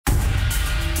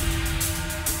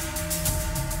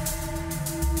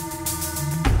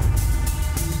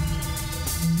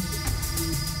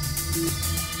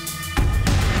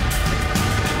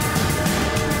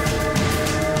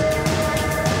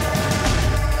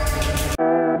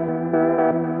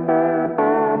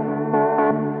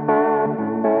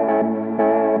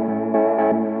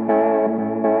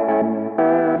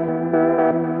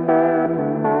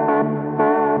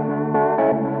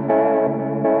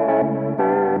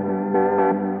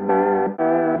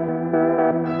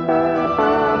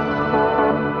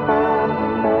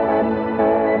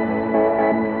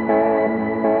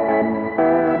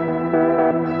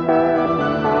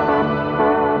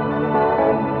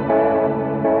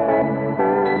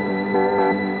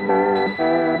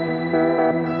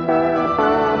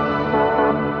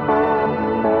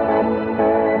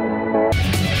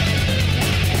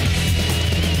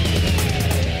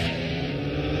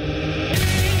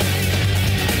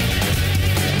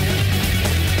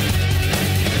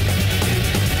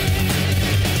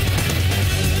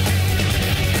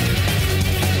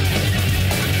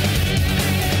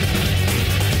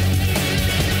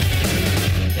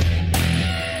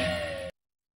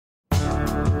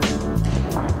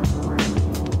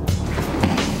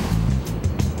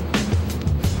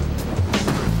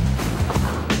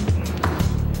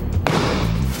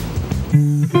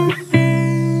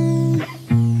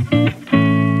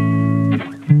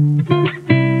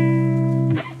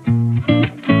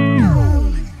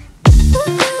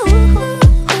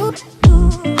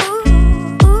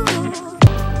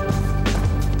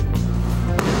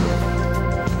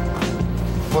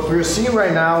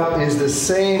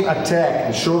same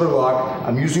attack, the shoulder lock.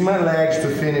 I'm using my legs to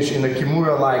finish in a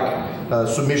Kimura-like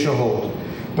submission hold.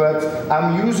 But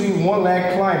I'm using one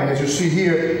leg climbing. As you see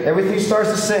here, everything starts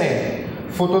the same.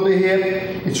 Foot on the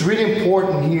hip. It's really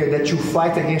important here that you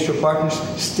fight against your partner's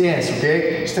stance,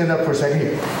 okay? Stand up for a second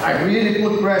here. I really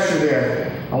put pressure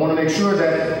there. I want to make sure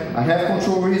that I have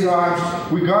control over his arms,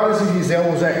 regardless if his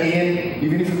elbows are in.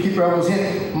 Even if you keep your elbows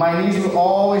in, my knees will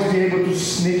always be able to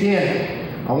sneak in.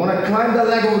 I want to climb that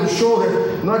leg over the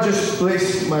shoulder, not just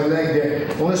place my leg there.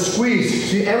 I want to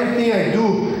squeeze. See, everything I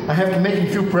do, I have to make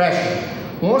him feel pressure.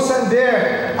 Once I'm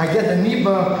there, I get the knee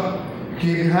bump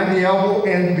behind the elbow,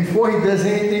 and before he does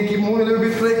anything, keep moving a little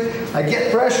bit quick. I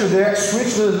get pressure there,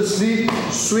 switch the sleeve,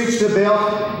 switch the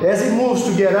belt. As he moves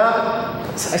to get up,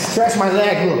 I stretch my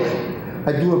leg,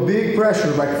 look. I do a big pressure,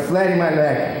 like flattening my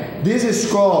leg. This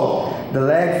is called the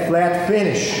leg flat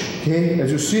finish, okay?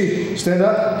 As you see, stand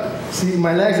up. See,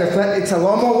 my legs are flat. It's a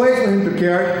lot more weight for him to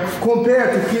carry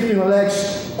compared to keeping your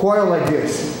legs coiled like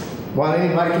this. While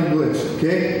anybody can do it,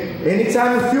 okay?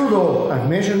 Anytime you feel though, I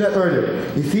mentioned that earlier,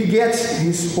 if he gets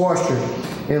his posture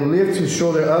and lifts his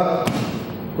shoulder up,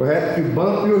 go ahead, you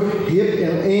bump your hip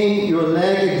and aim your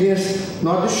leg against,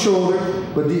 not the shoulder,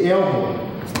 but the elbow.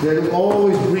 That will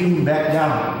always bring him back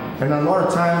down. And a lot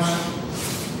of times,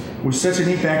 with such an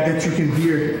impact that you can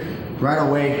hear right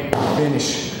away,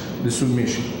 finish the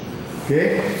submission,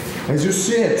 okay? As you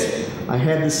sit, I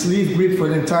had the sleeve grip for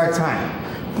the entire time.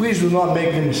 Please do not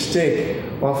make the mistake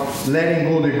of letting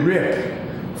go the grip.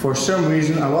 For some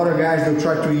reason, a lot of guys, they'll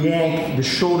try to yank the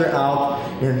shoulder out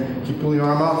and keep pulling your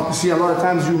arm out. You see, a lot of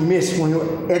times you miss when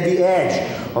you're at the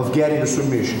edge of getting the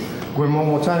submission. Going one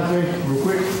more time, please, real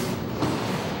quick.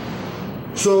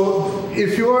 So,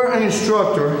 if you're an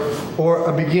instructor or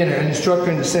a beginner, an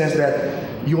instructor in the sense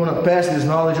that you want to pass this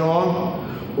knowledge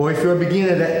on, or if you're a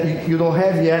beginner that you don't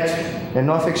have yet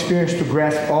enough experience to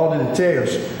grasp all the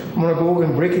details, I'm going to go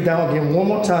and break it down again one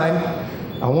more time.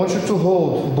 I want you to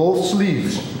hold both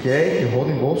sleeves, okay? You're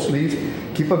holding both sleeves.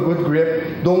 Keep a good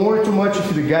grip. Don't worry too much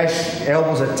if the guy's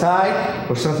elbows are tight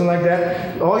or something like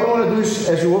that. All you want to do is,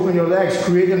 as you open your legs,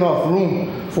 create enough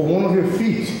room for one of your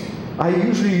feet. I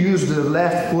usually use the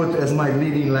left foot as my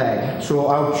leading leg. So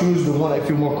I'll choose the one I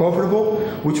feel more comfortable,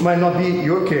 which might not be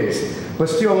your case. But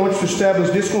still, I want you to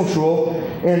establish this control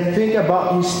and think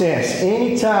about his stance.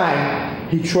 Anytime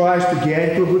he tries to get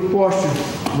into a good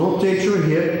posture, rotate your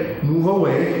hip, move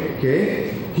away,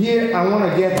 okay? Here, I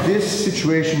want to get this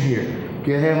situation here.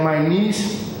 Okay, I have my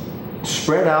knees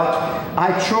spread out.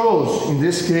 I chose, in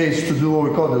this case, to do what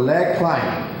we call the leg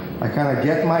climb. I kind of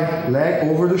get my leg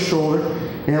over the shoulder,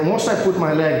 and once I put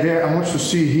my leg there, I want you to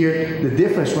see here the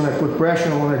difference when I put pressure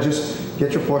and when I just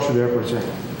get your posture there for a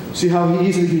second. See how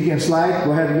easily he can slide?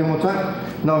 Go ahead again one more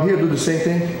time. Now here, do the same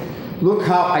thing. Look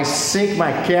how I sink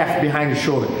my calf behind the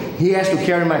shoulder. He has to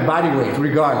carry my body weight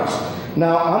regardless.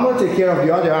 Now, I'm going to take care of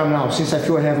the other arm now since I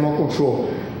feel I have more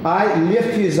control. I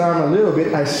lift his arm a little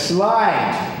bit. I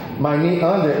slide my knee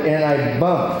under and I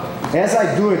bump. As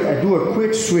I do it, I do a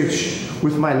quick switch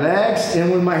with my legs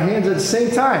and with my hands at the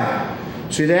same time.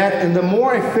 See that? And the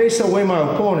more I face away my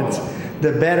opponent,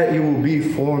 the better it will be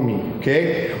for me,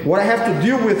 okay? What I have to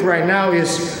deal with right now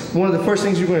is one of the first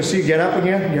things you're gonna see, get up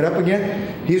again, get up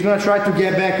again. He's gonna try to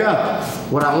get back up.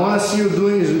 What I wanna see you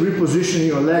doing is repositioning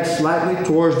your legs slightly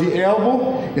towards the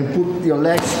elbow and put your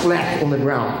legs flat on the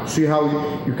ground. See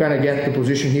how you kind of get the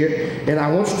position here? And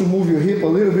I want you to move your hip a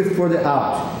little bit further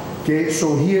out. Okay,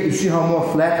 so here you see how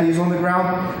more flat he is on the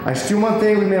ground. I still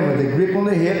maintain, remember, the grip on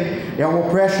the hip, elbow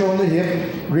pressure on the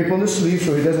hip, grip on the sleeve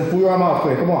so he doesn't pull your arm out.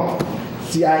 Okay, come on.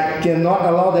 See, I cannot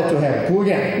allow that to happen. Pull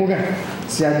again, pull again.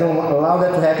 See, I don't allow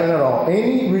that to happen at all.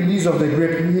 Any release of the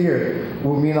grip here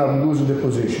will mean I'm losing the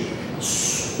position.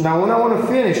 Now, when I want to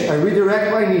finish, I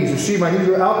redirect my knees. You see, my knees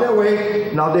are out that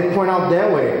way. Now they point out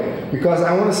that way because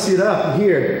I want to sit up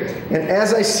here. And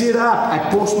as I sit up, I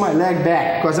post my leg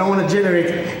back because I want to generate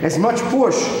as much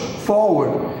push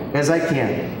forward as I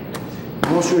can.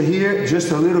 Once you're here,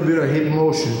 just a little bit of hip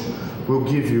motion will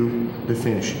give you the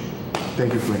finish.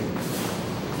 Thank you, Frank.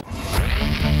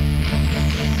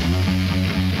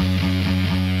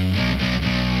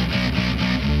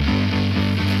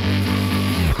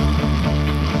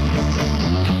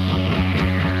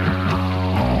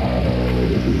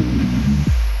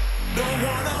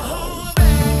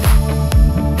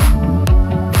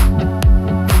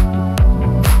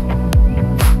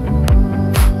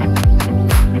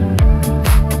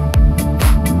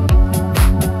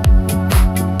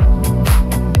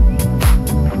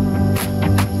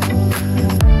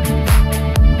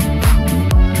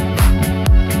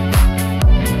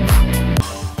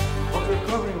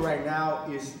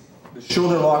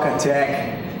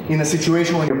 attack in a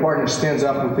situation when your partner stands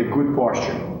up with a good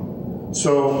posture.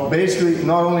 So basically,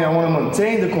 not only I want to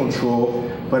maintain the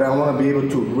control, but I want to be able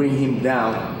to bring him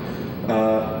down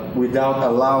without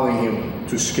allowing him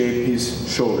to escape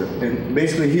his shoulder. And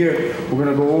basically here, we're going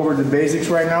to go over the basics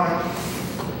right now.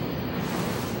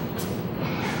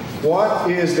 What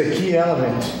is the key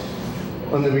element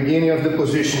on the beginning of the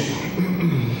position?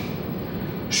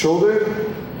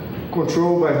 Shoulder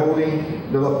control by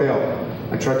holding the lapel.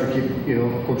 I try to keep,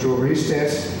 control over his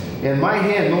stance. And my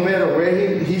hand, no matter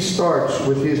where he starts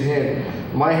with his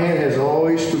hand, my hand has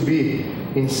always to be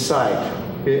inside.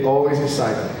 Okay, always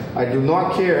inside. I do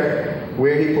not care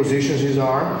where he positions his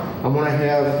arm. I'm going to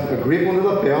have a grip on the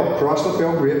lapel, cross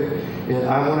lapel grip, and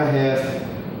I'm going to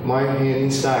have my hand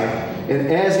inside. And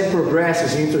as he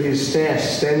progresses into his stance,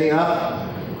 standing up,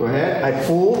 go ahead, I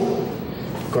pull,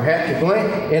 go ahead, keep going.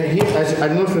 And he, as I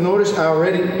don't know if you noticed, I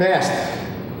already passed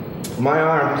my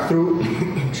arm through,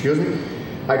 excuse me.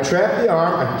 I trap the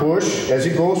arm, I push as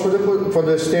he goes for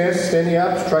the stance, standing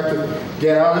up, try to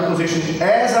get out of the position.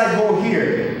 As I go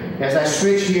here, as I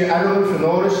switch here, I don't know if you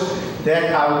notice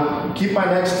that I will keep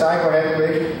my legs tight, go ahead,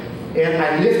 quick, and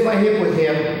I lift my hip with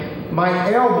him.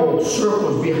 My elbow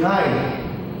circles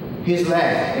behind his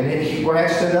leg, and then he go ahead,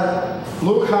 stand up.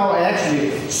 Look how I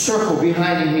actually circle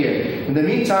behind him here. In the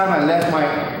meantime, I let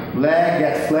my leg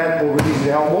get flat over his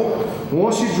elbow.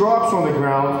 Once he drops on the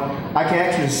ground, I can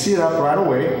actually sit up right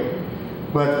away,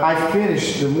 but I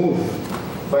finish the move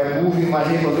by moving my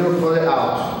hip a little further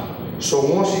out.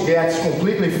 So once he gets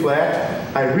completely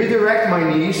flat, I redirect my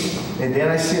knees, and then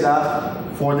I sit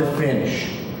up for the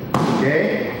finish,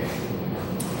 okay?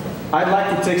 I'd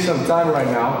like to take some time right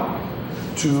now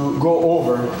to go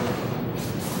over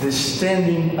the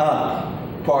standing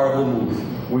up part of the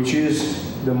move, which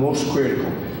is the most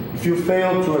critical. If you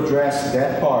fail to address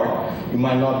that part, you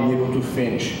might not be able to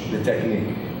finish the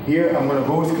technique. Here, I'm going to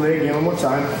go with clay again one more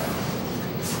time.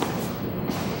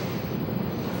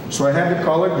 So I have the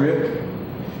collar grip,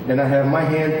 and I have my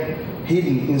hand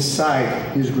hidden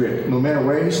inside his grip. No matter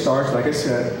where he starts, like I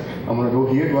said, I'm going to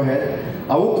go here, go ahead.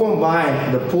 I will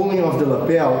combine the pulling of the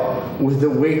lapel with the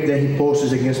weight that he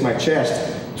posts against my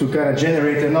chest to kind of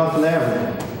generate enough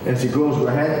lever as he goes, go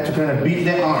ahead, to kind of beat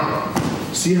that arm.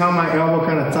 See how my elbow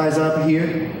kind of ties up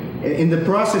here? In the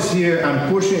process here,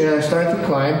 I'm pushing and I start to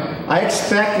climb. I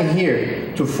expect in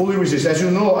here to fully resist. As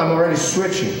you know, I'm already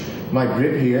switching my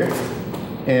grip here.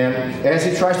 And as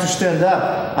he tries to stand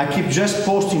up, I keep just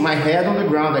posting my head on the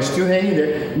ground. I still hanging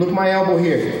there. Look my elbow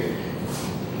here.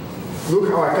 Look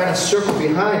how I kind of circle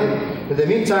behind him. In the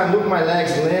meantime, look my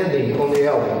legs landing on the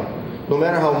elbow. No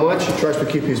matter how much he tries to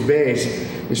keep his base,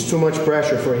 it's too much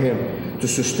pressure for him to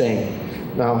sustain.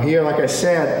 Now here, like I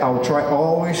said, I'll try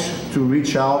always to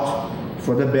reach out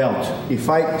for the belt. If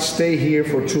I stay here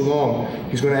for too long,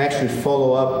 he's going to actually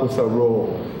follow up with a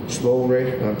roll. Slow,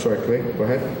 Ray. I'm sorry, Clay. Go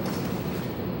ahead.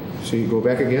 See, go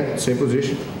back again, same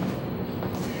position.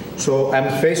 So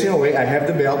I'm facing away. I have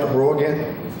the belt. Roll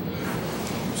again.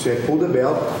 So I pull the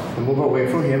belt and move away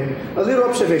from him. A little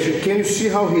observation. Can you see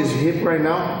how his hip right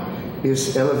now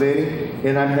is elevating,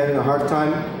 and I'm having a hard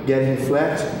time getting him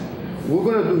flat? We're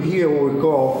going to do here what we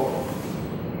call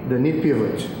the knee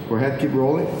pivot. Go ahead, keep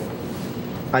rolling.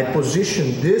 I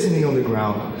position this knee on the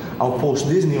ground. I'll post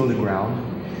this knee on the ground.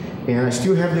 And I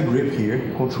still have the grip here,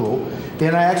 control.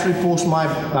 And I actually post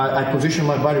I position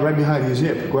my body right behind his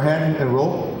hip. Go ahead and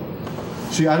roll.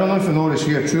 See, I don't know if you notice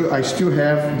here too, I still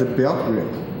have the belt grip.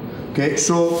 Okay,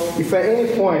 so if at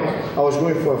any point I was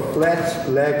going for a flat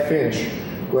leg finish,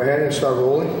 go ahead and start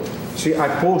rolling. See, I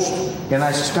post and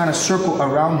I just kind of circle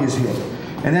around his hip.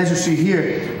 And as you see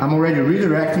here, I'm already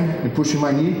redirecting and pushing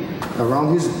my knee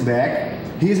around his back.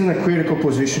 He's in a critical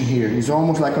position here. He's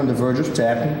almost like on the verge of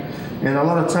tapping. And a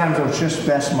lot of times I'll just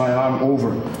pass my arm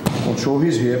over, control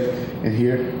his hip, and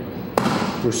here,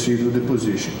 proceed with the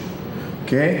position.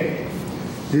 Okay?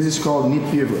 This is called knee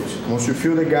pivot. Once you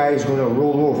feel the guy is going to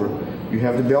roll over, you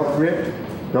have the belt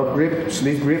grip,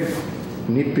 sleeve grip,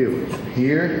 knee pivot.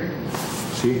 Here,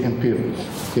 see, and pivot.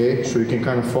 Okay? So you can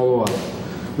kind of follow up.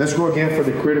 Let's go again for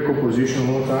the critical position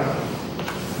one more time.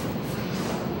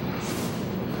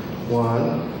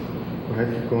 One. Go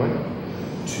ahead, keep going.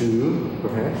 Two. Go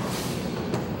ahead.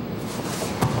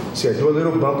 See, I do a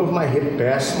little bump of my hip,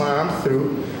 pass my arm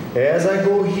through. As I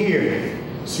go here,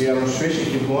 see, I'm switching,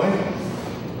 keep going.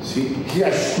 See, here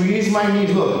I squeeze my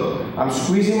knees, look. I'm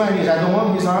squeezing my knees. I don't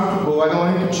want his arm to go. I don't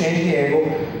want him to change the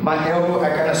angle. My elbow, I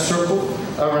kind of circle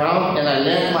around and I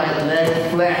land my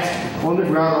leg flat on the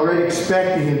ground, already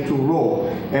expecting him to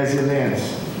roll as he lands.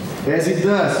 As he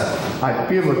does, I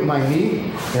pivot my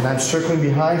knee and I'm circling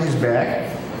behind his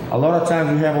back. A lot of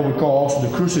times we have what we call also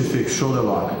the crucifix shoulder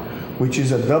lock, which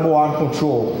is a double arm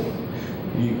control.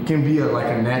 It can be like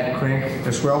a neck crank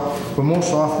as well, but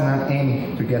most often I'm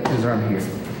aiming to get this arm here.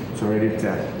 So ready to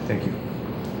tap. Thank you.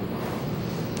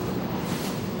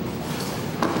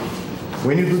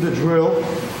 When you do the drill,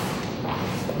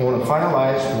 I want to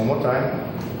finalize one more time.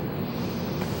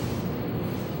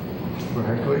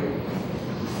 Correctly.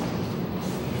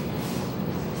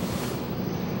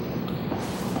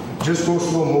 Just go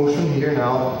slow motion here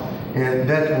now, and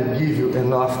that will give you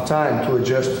enough time to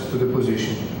adjust to the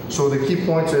position. So the key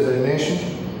points, as I mentioned,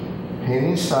 hand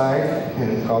inside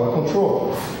and collar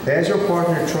control. As your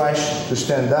partner tries to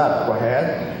stand up, go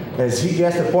ahead. As he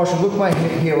gets the posture, look my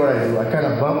hip here, what I do. I kind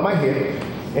of bump my hip,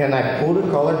 and I pull the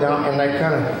collar down, and I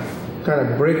kind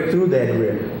of break through that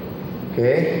grip.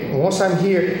 Okay? And once I'm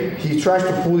here, he tries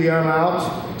to pull the arm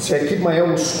out, so I keep my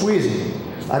elbow squeezing.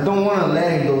 I don't want to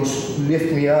let him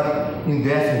lift me up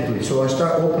indefinitely. So I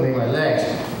start opening my legs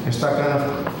and start kind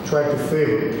of trying to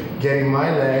favor getting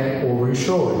my leg over his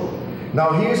shoulder.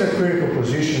 Now here's a critical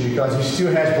position because he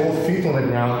still has both feet on the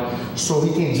ground, so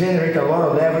he can generate a lot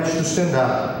of leverage to stand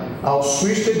up. I'll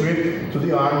switch the grip to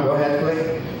the arm, go ahead,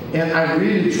 Clay. And I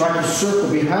really try to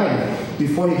circle behind him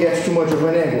before he gets too much of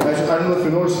an angle. I don't know if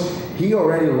you noticed, he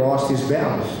already lost his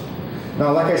balance.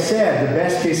 Now, like I said, the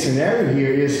best case scenario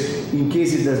here is in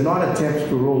case he does not attempt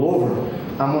to roll over,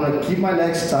 I'm going to keep my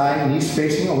legs tight, knees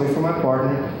facing away from my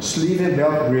partner, sleeve and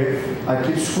belt grip. I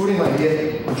keep scooting my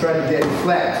hip and try to get it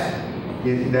flat.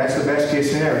 That's the best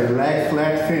case scenario, the leg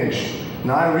flat finish.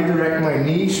 Now I redirect my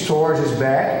knees towards his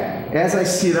back. As I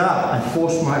sit up, I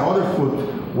post my other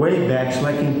foot way back so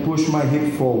I can push my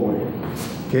hip forward.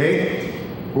 Okay?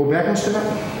 Go back and stand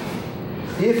up.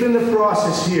 If in the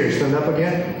process here, stand up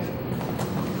again.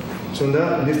 Stand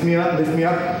up, lift me up, lift me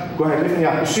up. Go ahead, lift me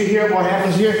up. You see here what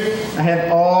happens here? I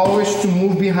have always to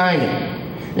move behind him.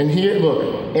 And here,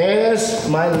 look, as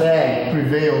my leg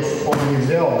prevails over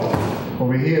his elbow,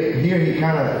 over here he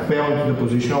kind of fell into the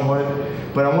position I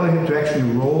wanted, but I wanted him to actually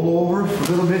roll over a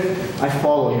little bit. I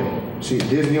follow him. See,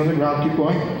 this knee on the ground, keep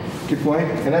going,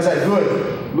 and as I do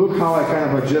it, look how I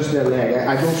kind of adjust that leg.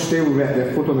 I don't stay with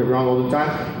that foot on the ground all the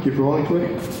time. Keep rolling to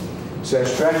it. So I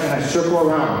stretch and I circle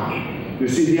around. You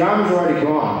see, the arm is already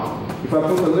gone. If I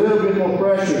put a little bit more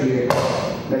pressure here,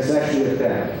 that's actually a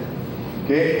tap.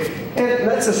 Okay? And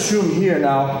let's assume here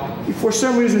now, if for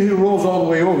some reason he rolls all the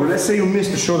way over, let's say you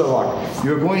missed the shoulder lock.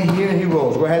 You're going here and he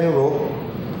rolls. Go ahead and roll.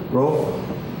 Roll.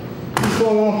 Keep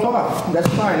going on top. That's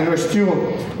fine. You're still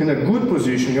in a good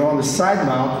position. You're on the side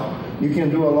mount. You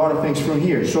can do a lot of things from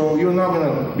here. So you're not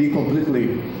going to be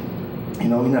completely,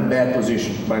 in a bad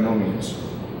position, by no means.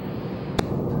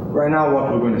 Right now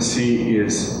what we're going to see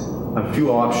is a few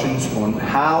options on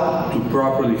how to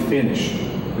properly finish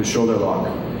the shoulder lock.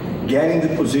 Getting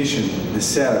the position, the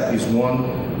setup, is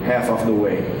one half of the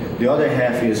way. The other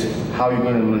half is how you're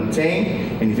going to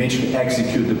maintain and eventually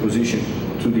execute the position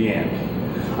to the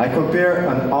end. I compare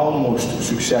an almost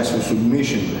successful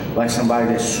submission like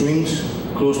somebody that swings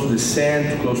close to the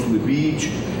sand, close to the beach,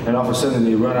 and all of a sudden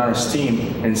they run out of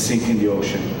steam and sink in the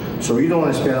ocean. So you don't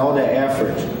want to spend all that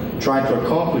effort trying to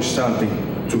accomplish something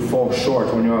to fall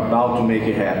short when you're about to make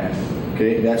it happen.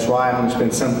 Okay, that's why I'm going to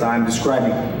spend some time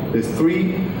describing the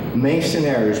three main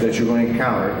scenarios that you're going to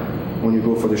encounter when you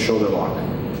go for the shoulder lock.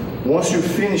 Once you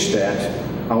finish that,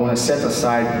 I want to set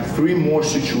aside 3 more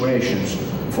situations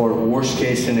for worst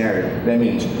case scenario. That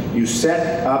means you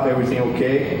set up everything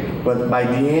okay, but by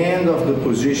the end of the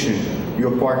position,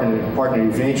 your partner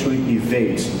eventually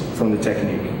evades from the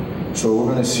technique. So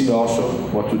we're going to see also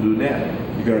what to do then.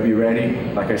 You got to be ready,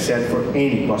 like I said, for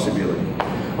any possibility.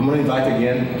 I'm going to invite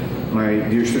again my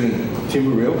dear student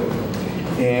Tim Burrill,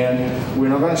 and we're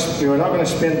not going to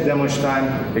spend that much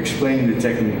time explaining the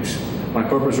techniques. My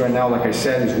purpose right now, like I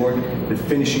said, is work the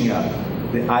finishing up,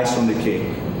 the ice on the cake.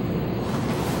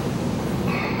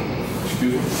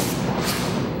 Excuse me.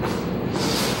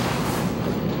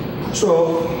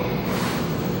 So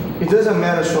it doesn't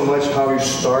matter so much how you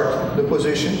start the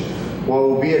position. What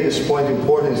will be at this point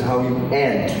important is how you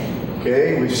end.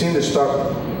 Okay, we've seen the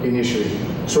start initially.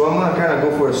 So I'm going to kind of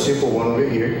go for a simple one over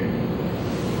here.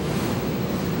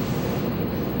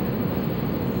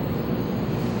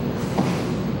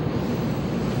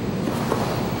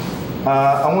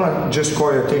 I want to just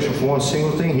call your attention for one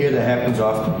single thing here that happens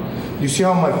often. You see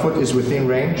how my foot is within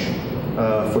range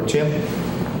for Tim?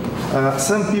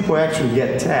 Some people actually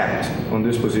get tapped on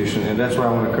this position, and that's why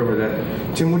I want to cover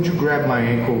that. Tim, would you grab my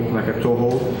ankle like a toe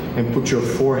hold and put your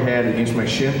forehead against my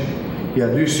shin? Yeah,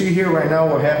 do you see here right now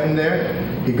what happened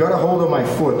there? he got a hold of my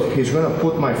foot. He's gonna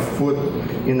put my foot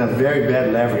in a very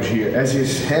bad leverage here. As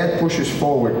his head pushes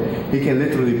forward, he can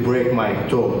literally break my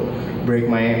toe, break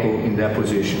my ankle in that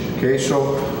position, okay?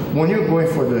 So when you're going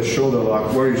for the shoulder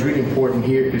lock, what is really important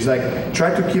here is like,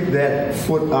 try to keep that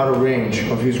foot out of range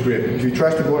of his grip. If he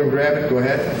tries to go and grab it, go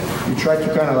ahead. You try to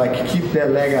kind of like keep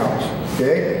that leg out,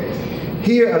 okay?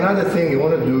 Here, another thing you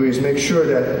want to do is make sure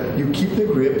that you keep the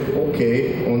grip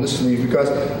okay on the sleeve, because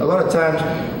a lot of times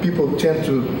people tend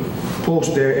to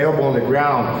post their elbow on the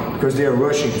ground because they are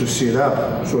rushing to sit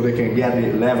up so they can get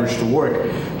the leverage to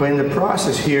work. But in the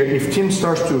process here, if Tim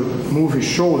starts to move his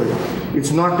shoulder,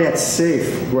 it's not that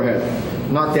safe, go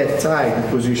ahead, not that tight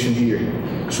position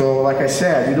here. So like I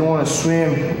said, you don't want to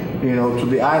swim, you know, to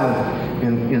the island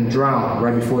and drown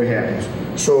right before it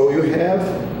happens. So you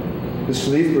have the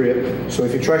sleeve grip, so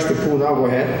if he tries to pull now, go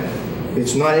ahead.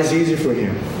 It's not as easy for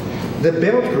him. The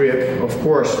belt grip, of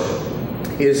course,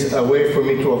 is a way for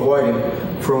me to avoid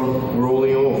him from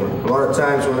rolling over. A lot of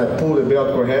times when I pull the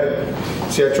belt, go ahead.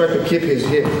 See, I try to keep his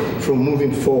hip from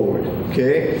moving forward,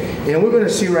 okay? And we're gonna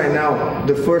see right now,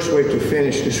 the first way to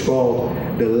finish is called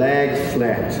the leg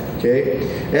flat, okay?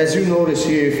 As you notice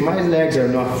here, if my legs are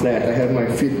not flat, I have my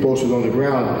feet posted on the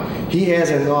ground, he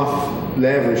has enough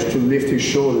leverage to lift his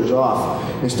shoulders off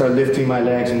and start lifting my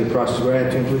legs in the process. Go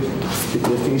ahead, Tim, please. Keep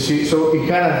lifting. You see, so it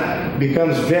kind of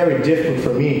becomes very difficult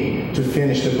for me to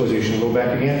finish the position. Go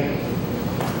back again.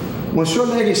 Once your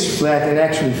leg is flat and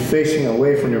actually facing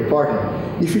away from your partner,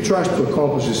 if he tries to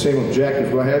accomplish the same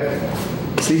objective, go ahead.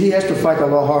 See, he has to fight a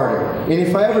lot harder. And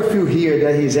if I ever feel here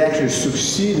that he's actually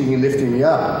succeeding in lifting me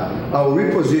up, I'll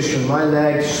reposition my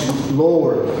legs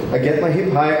lower. I get my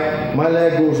hip high, my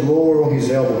leg goes lower on his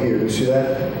elbow here. You see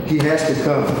that? He has to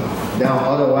come down,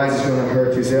 otherwise it's going to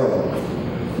hurt his elbow.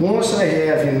 Once I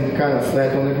have him kind of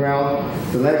flat on the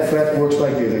ground, the leg flat works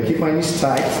like this. I keep my knees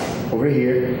tight over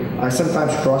here. I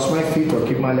sometimes cross my feet or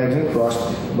keep my legs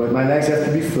uncrossed, but my legs have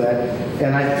to be flat.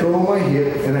 And I throw my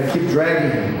hip and I keep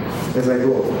dragging him as I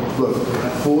go. Look,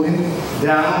 I pull him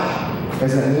down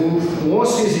as I move.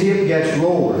 Once his hip gets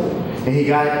lower and he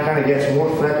kind of gets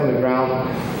more flat on the ground,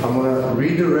 I'm going to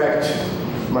redirect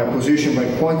my position by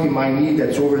pointing my knee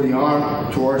that's over the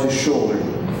arm towards his shoulder.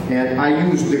 And I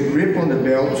use the grip on the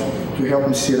belt to help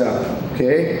him sit up,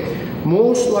 okay?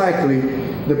 Most likely,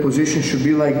 the position should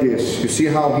be like this. You see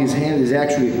how his hand is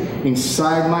actually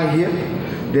inside my hip?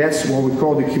 That's what we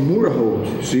call the Kimura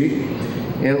hold, see?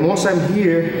 And once I'm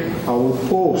here, I will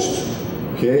post,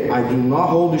 okay? I do not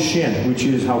hold the shin, which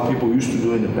is how people used to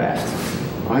do in the past.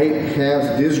 I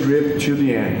have this grip to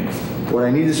the end. What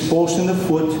I need is posting the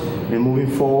foot and moving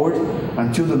forward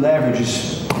until the leverage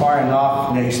is far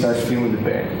enough that he starts feeling the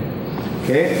pain,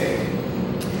 okay?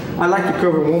 I'd like to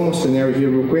cover one more scenario here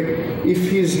real quick.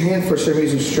 If his hand for some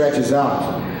reason stretches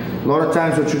out, a lot of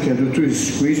times what you can do too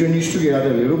is squeeze your knees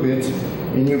together a little bit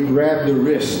and you grab the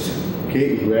wrist,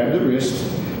 okay? You grab the wrist,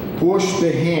 push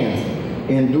the hand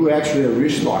and do actually a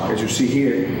wrist lock. As you see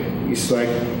here, it's like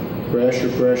pressure,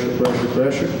 pressure, pressure,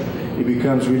 pressure. It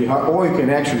becomes really hard. Or you can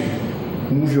actually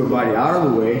move your body out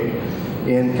of the way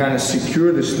and kind of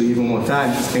secure the sleeve one more time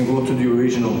and go to the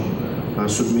original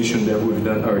submission that we've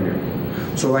done earlier.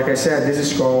 So like I said, this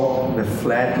is called the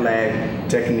flat leg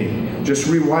technique. Just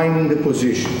rewinding the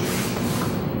position.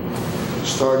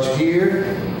 Starts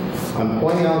here, I'm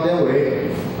pointing out that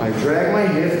way, I drag my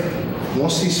hip,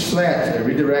 once he's flat, I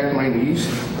redirect my knees,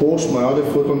 post my other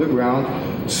foot on the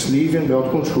ground, sleeve and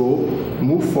belt control,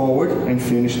 move forward and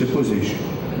finish the position,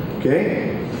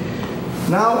 okay?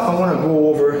 Now I want to go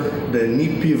over the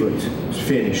knee pivot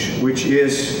finish, which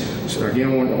is, so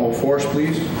again on all fours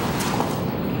please.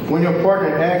 When your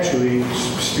partner actually,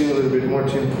 spin a little bit more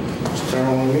Tim, just turn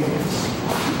on me,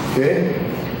 okay?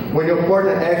 When your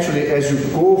partner actually, as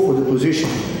you go for the position,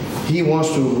 he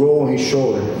wants to roll his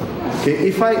shoulder. Okay,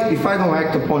 if I don't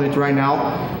act upon it right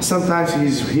now, sometimes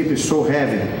his hip is so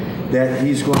heavy that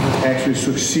he's going to actually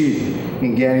succeed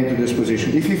in getting to this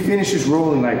position. If he finishes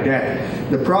rolling like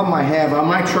that, the problem I have, I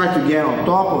might try to get on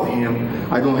top of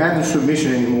him. I don't have the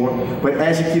submission anymore, but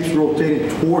as he keeps rotating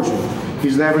towards me,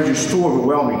 his leverage is too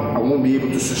overwhelming. I won't be able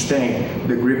to sustain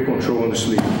the grip control on the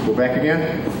sleeve. Go back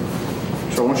again.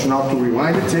 So I want you now to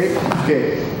rewind the tape.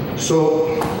 Okay,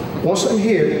 so once I'm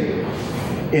here,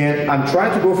 and I'm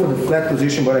trying to go for the flat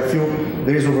position, but I feel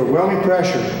there is overwhelming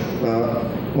pressure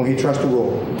when he tries to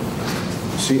roll.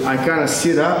 See, I kind of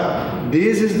sit up.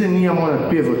 This is the knee I'm going to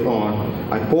pivot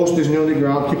on. I post this knee on the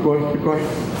ground. Keep going, keep going.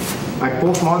 I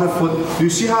post my other foot. Do you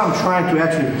see how I'm trying to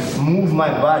actually move my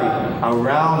body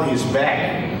around his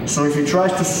back? So if he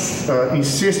tries to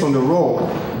insist on the roll,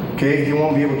 okay, he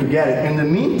won't be able to get it. In the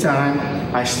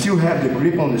meantime, I still have the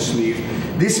grip on the sleeve.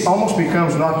 This almost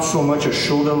becomes not so much a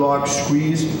shoulder lock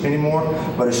squeeze anymore,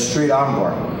 but a straight arm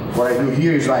bar. What I do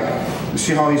here is like, you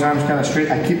see how his arm's kind of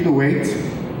straight? I keep the weight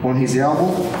on his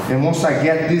elbow, and once I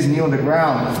get this knee on the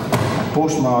ground, I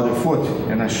post my other foot,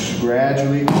 and I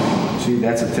gradually, see,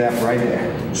 that's a tap right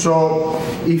there. So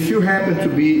if you happen to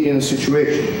be in a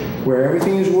situation where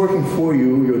everything is working for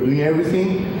you, you're doing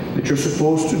everything that you're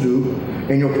supposed to do,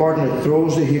 and your partner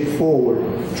throws the hip forward,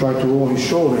 try to roll his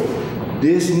shoulder,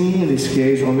 this knee in this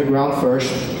case on the ground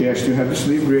first, okay, I still have the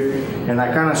sleeve grip, and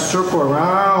I kind of circle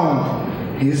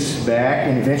around his back,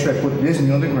 and eventually I put this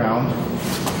knee on the ground,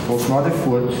 post my other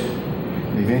foot,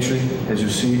 and eventually, as you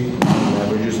see,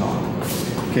 leverage is on,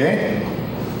 okay?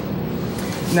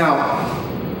 Now,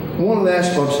 one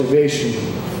last observation,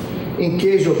 in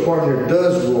case your partner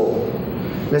does roll.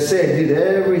 Let's say I did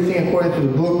everything according to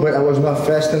the book, but I was not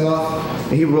fast enough,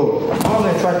 and he rolled. I'm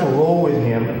gonna try to roll with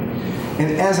him,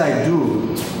 and as I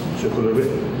do, circle a little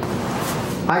bit,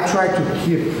 I try to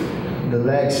keep the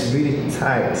legs really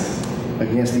tight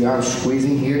against the arm,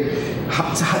 squeezing here.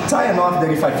 Tie enough that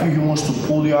if I feel he wants to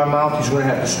pull the arm out, he's gonna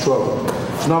have to struggle.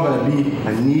 It's not gonna be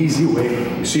an easy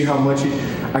way. You see how much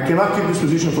I cannot keep this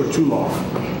position for too long,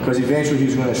 because eventually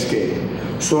he's gonna escape.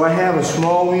 So I have a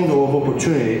small window of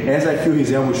opportunity as I feel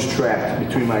his elbow is trapped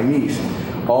between my knees.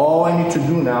 All I need to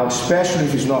do now, especially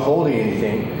if he's not holding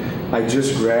anything, I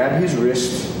just grab his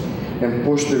wrist and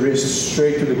push the wrist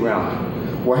straight to the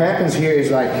ground. What happens here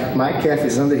is like my calf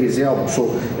is under his elbow, so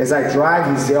as I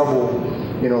drive his elbow,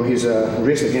 you know, his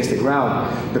wrist against the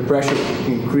ground, the pressure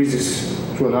increases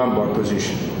to an armbar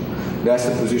position. That's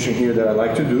the position here that I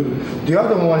like to do. The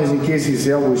other one is in case his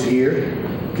elbow is here.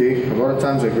 Okay, a lot of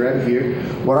times I grab here.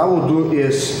 What I will do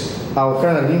is I'll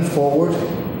kind of lean forward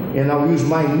and I'll use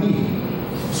my knee.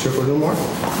 Circle a little more.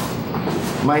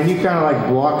 My knee kind of like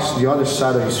blocks the other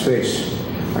side of his face.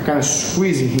 I kind of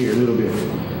squeeze in here a little bit.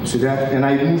 See that? And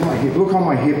I move my hip. Look how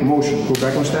my hip motion. Go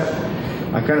back one step.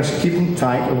 I kind of keep him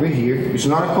tight over here. It's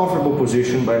not a comfortable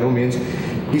position by no means.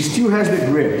 He still has the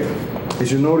grip.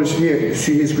 As you notice here, you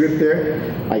see his grip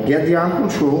there? I get the arm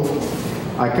control.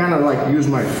 I kind of like use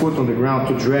my foot on the ground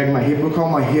to drag my hip. Look how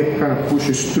my hip kind of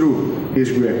pushes through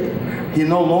his grip. He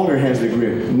no longer has the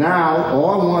grip. Now,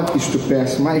 all I want is to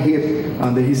pass my hip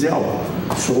under his elbow.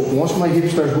 So once my hip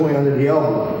starts going under the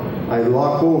elbow, I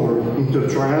lock over into a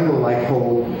triangle-like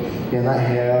hold, and I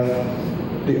have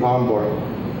the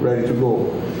armbar ready to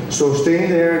go. So staying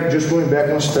there, just going back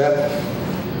one step.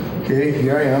 Okay,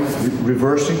 here I am,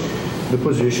 reversing the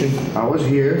position. I was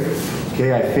here.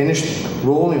 Okay, I finished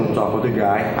rolling on top of the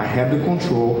guy. I have the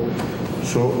control.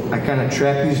 So I kind of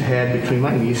trap his head between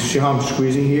my knees. See how I'm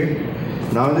squeezing here?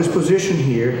 Now in this position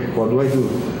here, what do?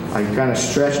 I kind of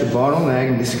stretch the bottom leg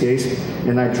in this case,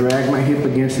 and I drag my hip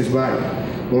against his body.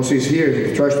 Once he's here, if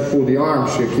he tries to pull the arm,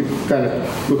 so keep kind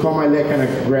of, look how my leg kind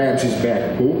of grabs his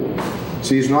back. Pull.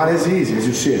 See, it's not as easy as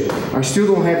you see it. I still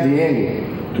don't have the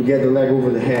angle to get the leg over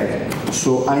the head.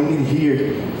 So I need here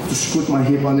to scoot my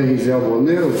hip under his elbow a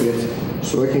little bit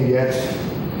so I can get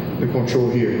the control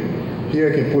here.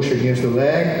 Here I can push against the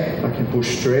leg, I can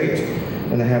push straight,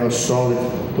 and I have a solid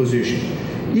position.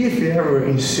 If he ever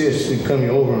insists in coming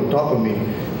over on top of me,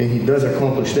 and he does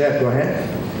accomplish that, go ahead.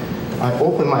 I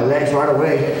open my legs right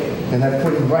away, and I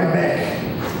put him right back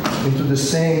into the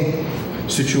same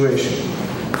situation.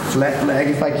 Flat leg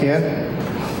if I can.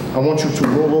 I want you to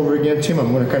roll over again, Tim.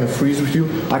 I'm going to kind of freeze with you.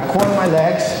 I corner my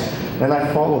legs, and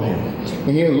I follow him.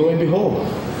 And here, lo and behold,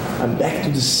 I'm back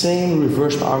to the same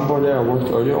reversed armbar that I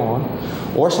worked earlier on.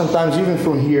 Or sometimes even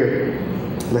from here,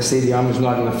 let's say the arm is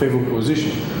not in a favorable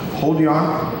position. Hold the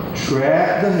arm,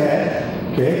 trap the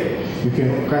head, okay? You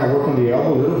can kind of work on the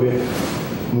elbow a little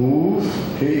bit.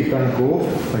 Move, okay, you kind of go,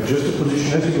 adjust the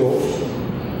position as it goes.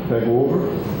 Leg over,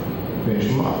 finish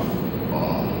him off.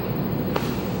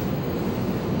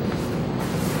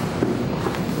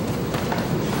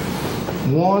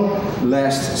 One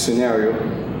last scenario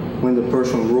when the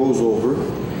person rolls over,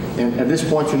 and at this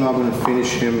point you're not going to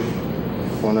finish him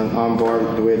on an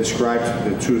armbar the way I described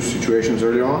the two situations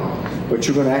earlier on, but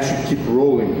you're going to actually keep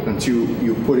rolling until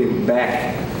you put him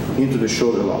back into the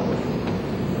shoulder lock.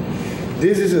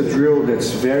 This is a drill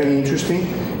that's very interesting,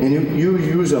 and you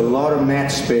use a lot of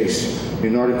mat space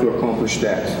in order to accomplish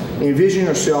that. Envision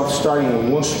yourself starting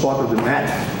on one spot of the mat,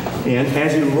 and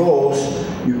as he rolls,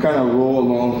 you kind of roll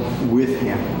along with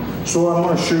him. So I'm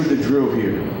going to show you the drill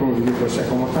here. Come over here for a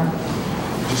second, one more time.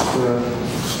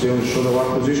 Just stay on the shoulder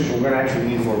lock position. We're going to actually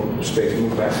need more space.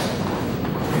 Move back.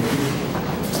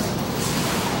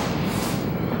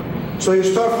 So you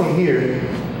start from here.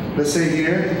 Let's say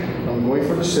here, I'm going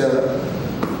for the setup.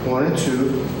 1 and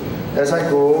 2. As I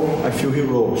go, I feel he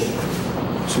rolls.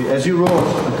 So as you roll,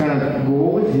 I kind of go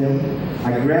with him.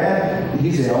 I grab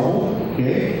his elbow,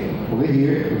 okay, over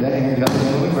here, with that hand, the other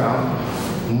hand on the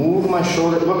ground. Move my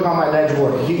shoulder. Look how my legs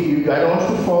work. I don't want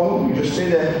you to follow. You just stay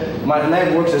there. My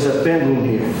leg works as a pendulum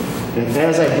here. And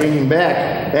as I bring him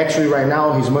back, actually right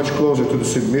now he's much closer to the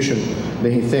submission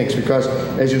than he thinks, because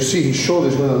as you see, his shoulder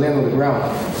is going to land on the ground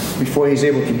before he's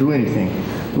able to do anything.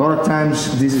 A lot of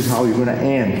times this is how you're going to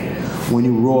end when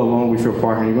you roll along with your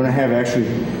partner. You're going to have actually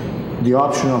the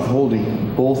option of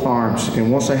holding both arms.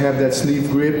 And once I have that sleeve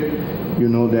grip, you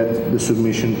know that the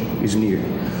submission is near.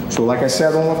 So like I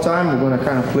said one more time, we're going to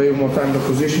kind of play one more time the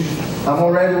position. I'm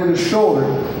already with the shoulder.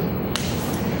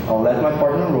 I'll let my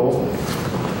partner roll.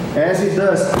 As he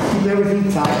does, keep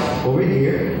everything tight over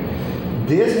here.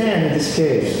 This hand in this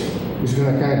case is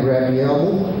going to kind of grab the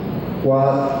elbow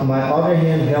while my other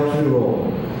hand helps me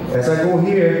roll. As I go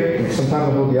here, and sometimes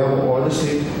I hold the elbow or the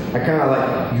sleeve, I kind of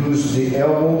like use the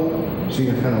elbow, so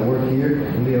you can kind of work here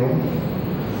in the elbow.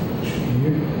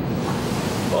 Here.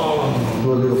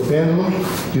 Do a little pendulum.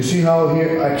 Do you see how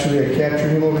here actually I capture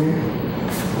him over here?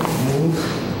 Move.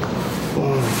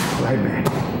 Right back.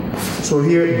 So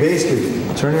here,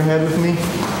 basically, turn your head with me.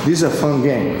 This is a fun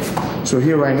game. So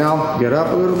here right now, get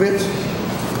up a little bit.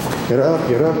 Get up,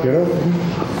 get up, get up.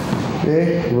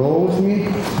 Okay, roll with me,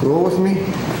 roll with me.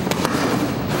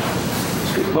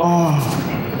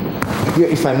 Here,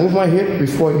 if I move my hip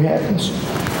before it happens,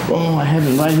 boom, I have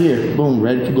it right here. Boom,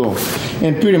 ready to go.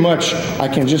 And pretty much, I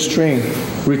can just train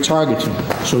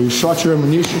retargeting. So you shot your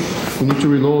ammunition, you need to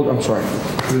reload,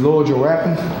 reload your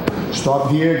weapon.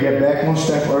 Stop here, get back one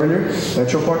step earlier,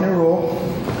 let your partner roll.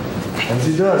 As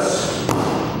he does,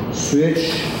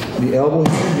 switch the elbow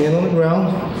here, on the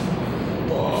ground.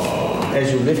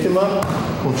 As you lift him up,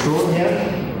 control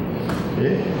again.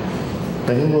 Okay.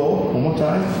 Let him roll one more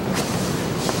time.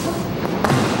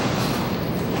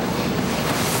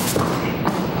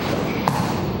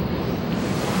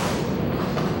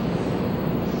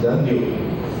 Done deal.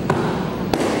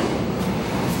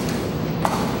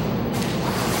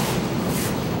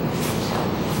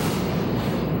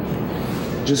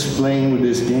 Just playing with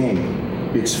this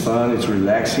game. It's fun, it's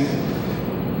relaxing.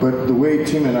 But the way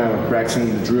Tim and I are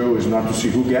practicing the drill is not to see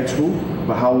who gets who,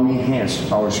 but how we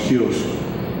enhance our skills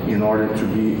in order to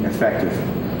be effective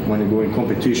when you go in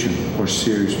competition or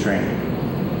serious training.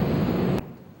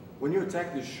 When you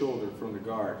attack the shoulder from the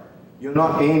guard, you're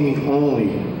not aiming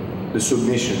only the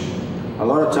submission. A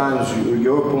lot of times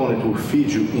your opponent will feed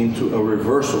you into a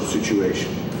reversal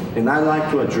situation. And I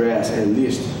like to address at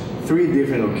least 3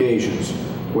 different occasions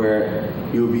where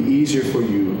it will be easier for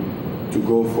you to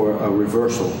go for a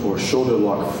reversal or shoulder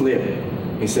lock flip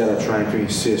instead of trying to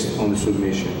insist on the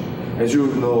submission. As you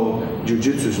know,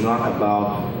 Jiu-Jitsu is not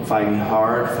about fighting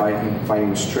hard, fighting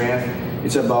with strength.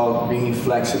 It's about being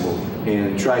flexible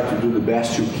and try to do the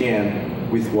best you can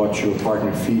with what your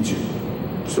partner feeds you.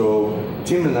 So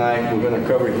Tim and I, we're going to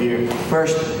cover here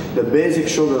first the basic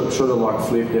shoulder lock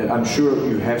flip that I'm sure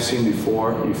you have seen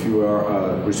before if you are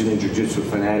a Brazilian Jiu-Jitsu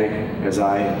fanatic as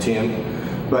I and Tim.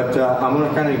 But I'm going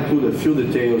to kind of include a few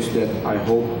details that I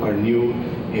hope are new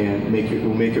and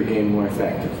will make your game more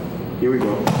effective. Here we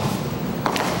go.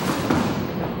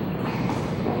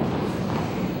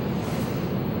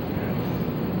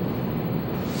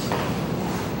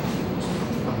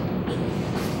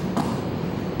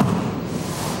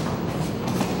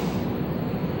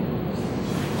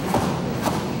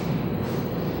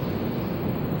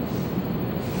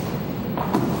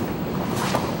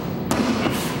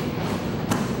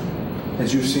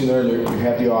 As you've seen earlier, you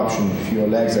have the option, if your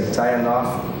legs are tight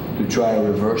enough, to try a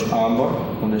reverse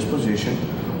armbar on this position,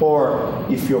 or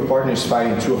if your partner is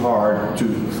fighting too hard to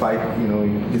fight,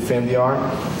 defend the arm,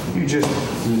 you just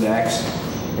relax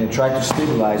and try to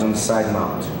stabilize on the side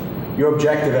mount. Your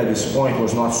objective at this point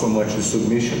was not so much the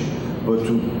submission, but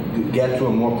to get to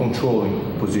a more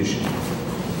controlling position.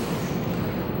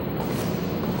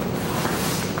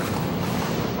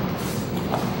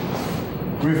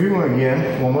 Reviewing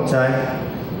again, one more time.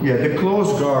 Yeah, the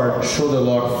closed guard shoulder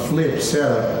lock flip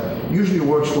setup usually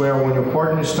works well when your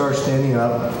partner starts standing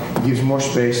up, gives more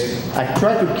space. I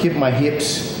try to keep my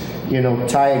hips,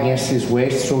 tie against his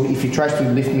waist, so if he tries to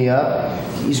lift me up,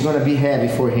 it's gonna be heavy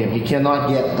for him. He cannot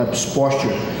get up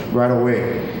posture right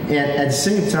away. And at the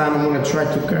same time, I'm gonna try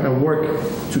to kind of work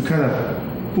to kind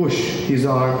of push his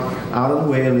arm out of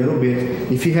the way a little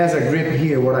bit. If he has a grip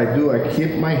here, what I do, I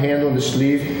keep my hand on the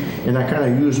sleeve and I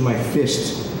kind of use my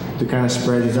fist to kind of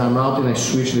spread his arm out and I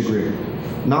switch the grip.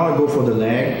 Now I go for the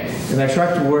leg and I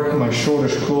try to work my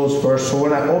shoulders closed first, so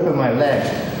when I open my leg,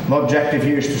 My objective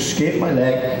here is to escape my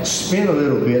leg, spin a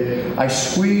little bit, I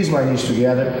squeeze my knees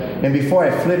together, and before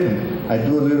I flip him, I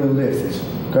do a little lift.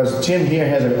 Because Tim here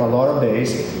has a lot of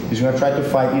base. He's going to try to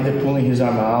fight either pulling his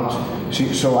arm out.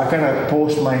 See, so I kind of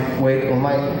post my weight on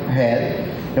my head.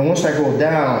 And once I go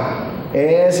down,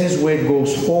 as his weight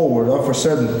goes forward, all of a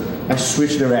sudden, I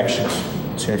switch directions.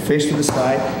 So I face to the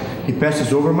side. He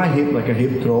passes over my hip like a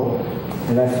hip throw.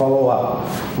 And I follow up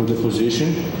with the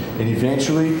position. And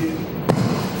eventually,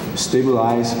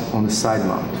 stabilize on the side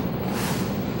mount.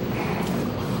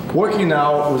 Working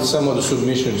now with some of the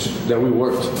submissions that we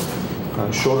worked.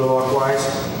 Shoulder lock wise,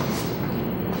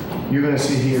 you're going to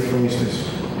see here, for instance,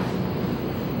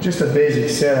 just a basic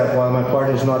setup while my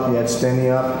partner is not yet standing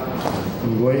up.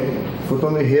 I'm going foot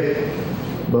on the hip,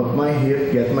 bump my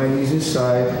hip, get my knees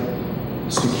inside,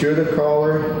 secure the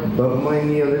collar, bump my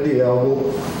knee under the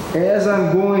elbow. As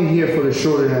I'm going here for the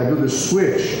shoulder and I do the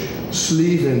switch,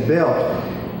 sleeve and belt,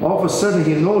 all of a sudden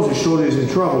he knows his shoulder is in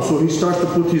trouble, so he starts to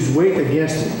put his weight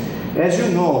against it. As you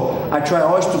know, I try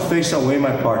always to face away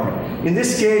my partner. In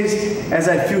this case, as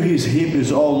I feel his hip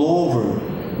is all over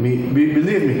me,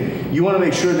 believe me, you want to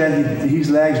make sure that his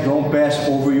legs don't pass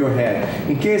over your head.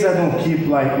 In case I don't keep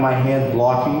like my hand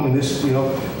blocking, and this, you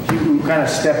know, he will kind of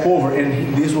step over,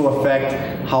 and this will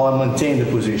affect how I maintain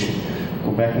the position.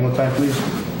 Go back one more time, please.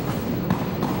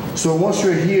 So once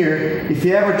you're here, if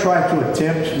you ever try to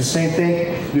attempt the same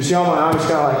thing, you see how my arm is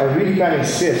kind of like, I really kind of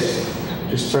insist.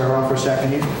 Just turn around for a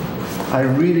second here. I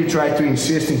really try to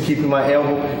insist in keeping my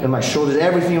elbow and my shoulders,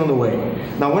 everything on the way.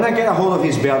 Now when I get a hold of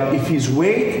his belt, if his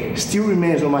weight still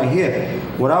remains on my hip,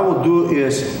 what I will do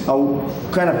is I'll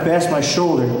kind of pass my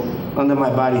shoulder under my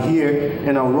body here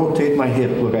and I'll rotate my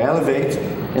hip. Look, I elevate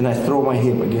and I throw my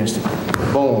hip against it.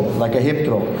 Boom, like a hip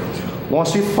throw.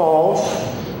 Once he falls,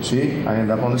 see, I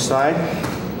end up on the side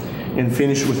and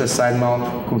finish with a side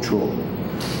mount control.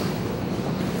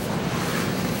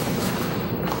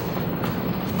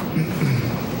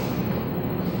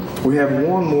 We have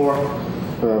one more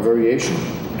variation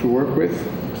to work with.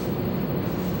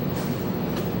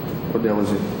 What that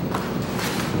was it?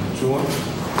 2-1?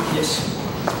 Yes.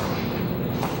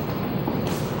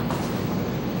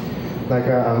 Like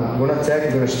I'm gonna attack,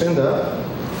 you're gonna stand up.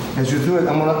 As you do it,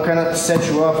 I'm gonna kind of set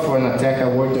you up for an attack I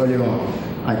worked earlier on.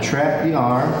 I trap the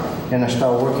arm and I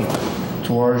start working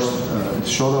towards the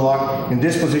shoulder lock. In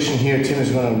this position here, Tim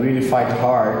is gonna really fight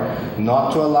hard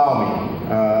not to allow me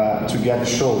to get the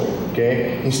shoulder,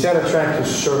 okay? Instead of trying to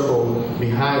circle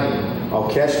behind him, I'll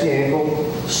catch the ankle,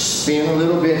 spin a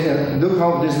little bit, and look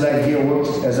how this leg here works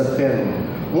as a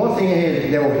pendulum. One thing here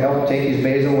that will help take his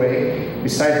base away,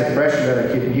 besides the pressure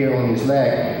that I keep here on his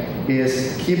leg,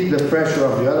 is keep the pressure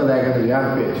of the other leg under the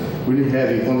armpit really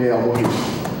heavy on the elbow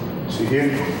here. See here?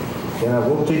 Then I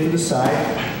rotate to the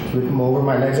side, flip him over,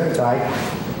 my legs are tight,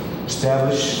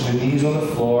 establish the knees on the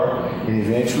floor, and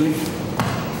eventually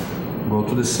go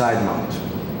to the side mount.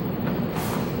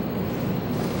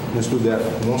 Let's do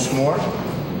that once more.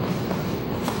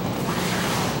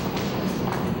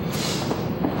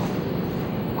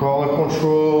 Collar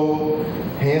control,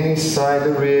 hand inside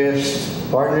the wrist,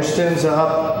 partner stands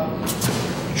up,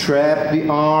 trap the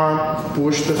arm,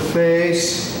 push the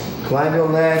face, climb your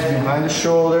legs behind the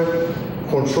shoulder,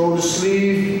 control the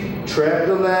sleeve, trap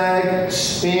the leg,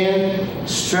 spin,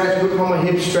 stretch, look how my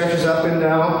hip stretches up and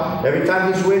down. Every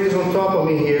time his weight is on top of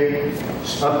me here,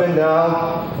 up and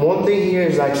down. One thing here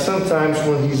is like sometimes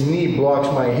when his knee blocks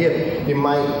my hip, it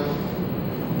might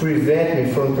prevent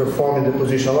me from performing the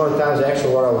position. A lot of times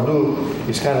actually what I'll do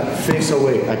is kind of face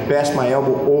away. I pass my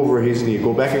elbow over his knee.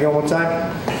 Go back again one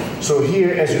time. So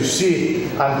here, as you see,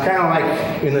 I'm kind of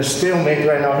like in a stalemate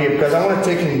right now here because I want to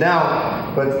take him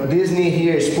down, but this knee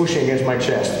here is pushing against my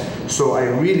chest. So I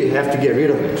really have to get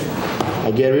rid of it. I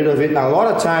get rid of it. Now, a lot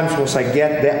of times once I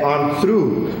get that arm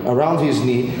through around his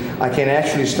knee, I can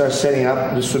actually start setting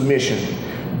up the submission.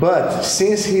 But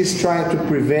since he's trying to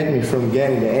prevent me from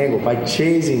getting the angle by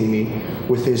chasing me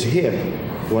with his hip,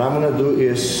 what I'm gonna do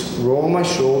is roll my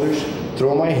shoulders,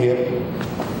 throw my hip,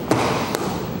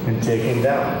 and take him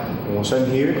down. And once I'm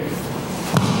here,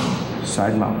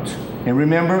 side mount. And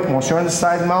remember, once you're on the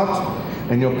side mount,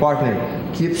 and your partner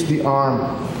keeps the arm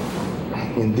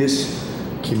in this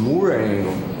Kimura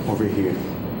angle over here,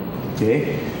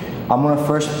 okay? I'm gonna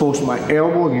first post my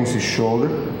elbow against his shoulder,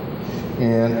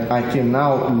 and I can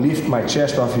now lift my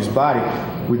chest off his body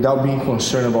without being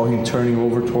concerned about him turning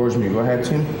over towards me. Go ahead,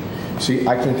 Tim. See,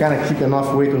 I can kind of keep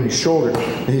enough weight on his shoulder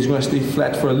that he's gonna stay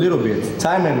flat for a little bit.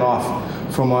 Time enough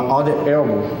from my other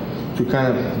elbow to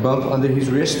kind of bump under his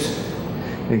wrist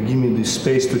and give me the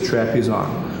space to trap his arm.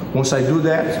 Once I do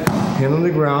that, hand on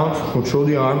the ground, control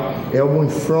the arm, elbow in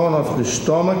front of the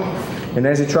stomach, and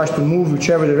as he tries to move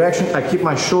whichever direction, I keep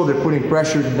my shoulder putting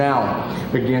pressure down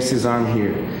against his arm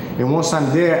here. And once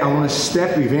I'm there, I want to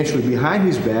step eventually behind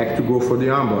his back to go for the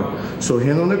armbar. So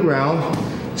hand on the ground,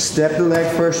 step the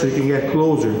leg first so you can get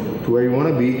closer to where you want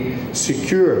to be,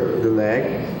 secure the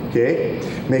leg,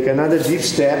 okay? Make another deep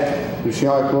step. You see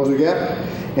how I close the gap?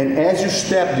 And as you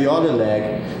step the other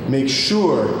leg, make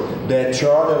sure that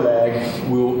your other leg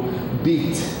will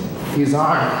beat his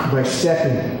arm by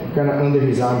stepping kind of under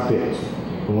his armpit.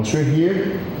 And once you're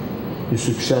here, you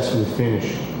successfully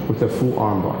finish with a full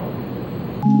armbar.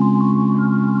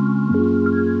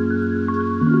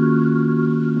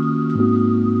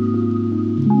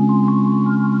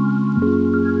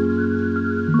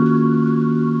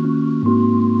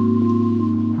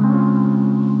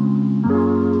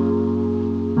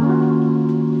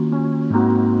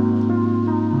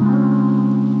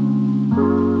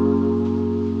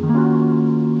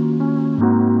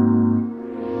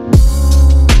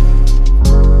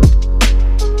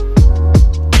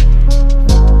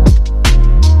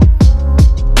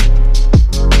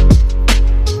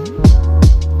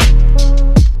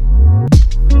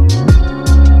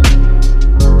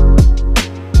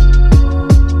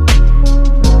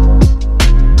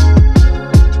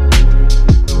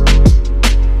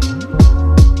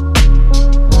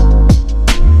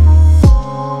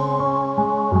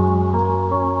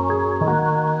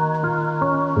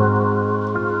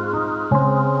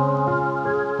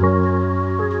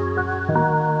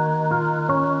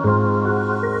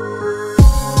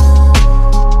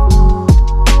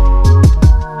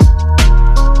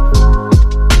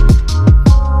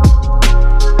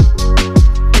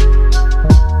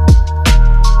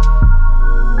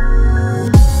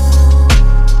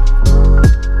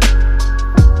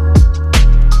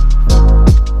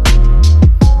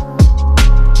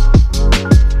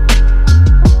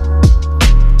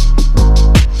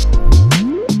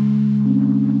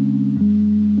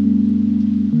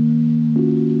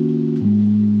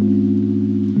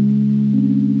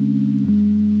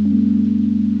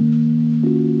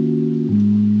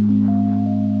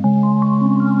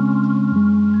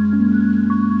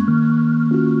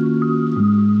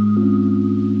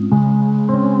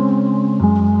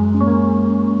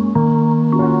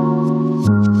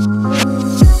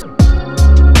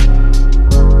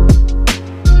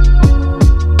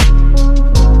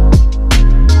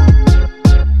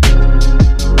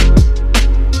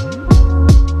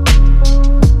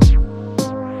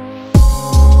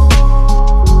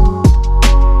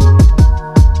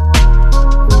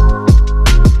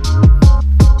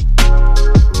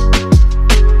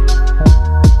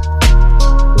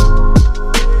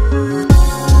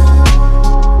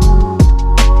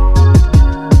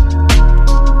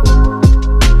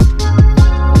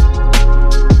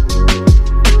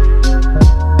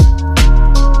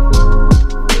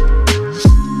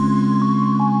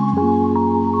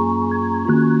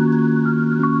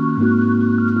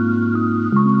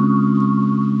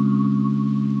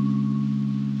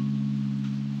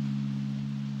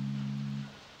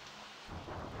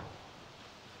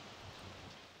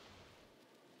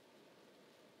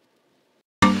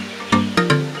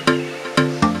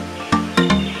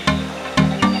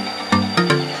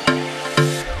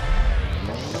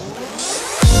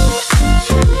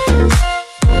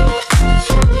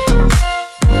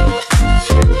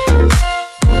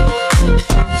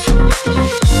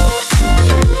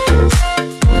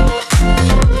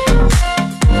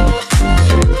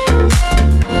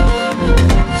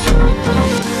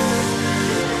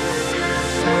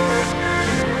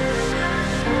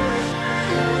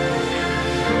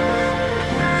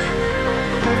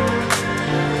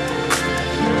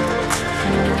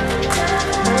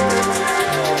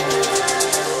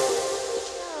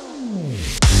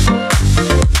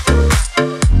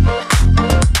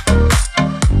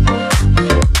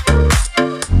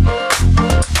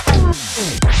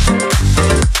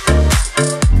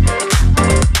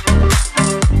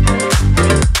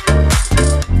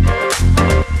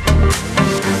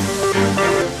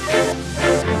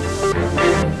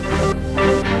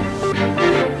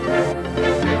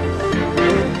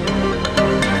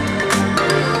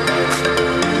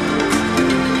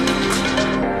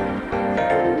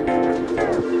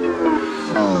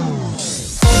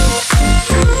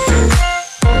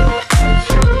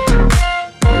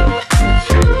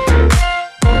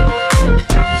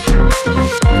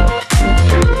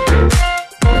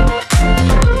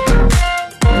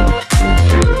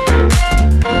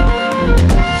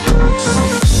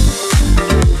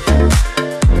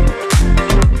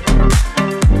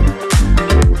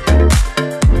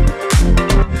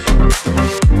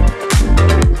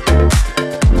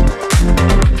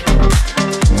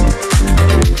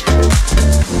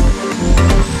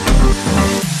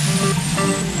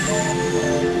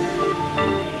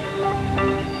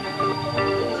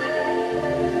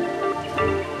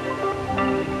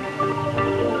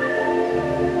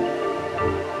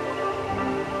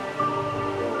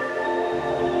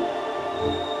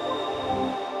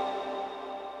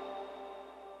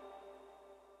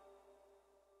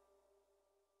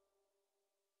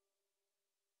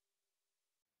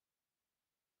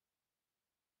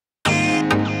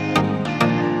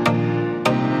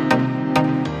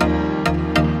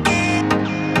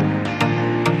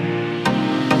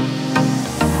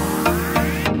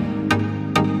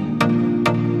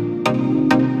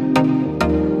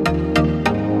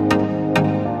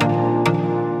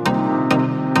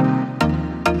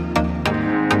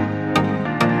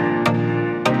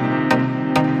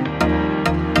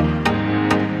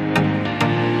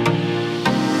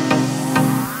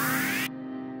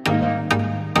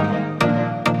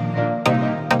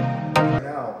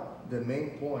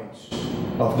 points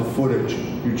of the footage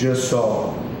you just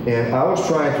saw. And I was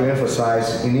trying to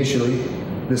emphasize initially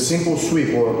the simple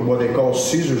sweep, or what they call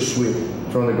scissor sweep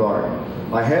from the guard.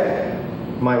 I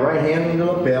had my right hand in the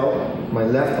lapel, my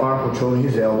left arm controlling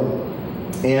his elbow,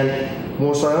 and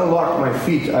once I unlocked my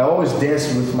feet, I always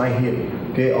dance with my hip.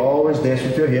 Okay, always dance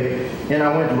with your hip, and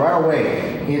I went right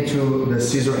away into the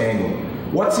scissor angle.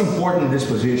 What's important in this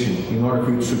position in order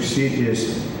for you to succeed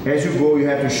is, as you go, you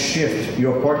have to shift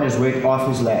your partner's weight off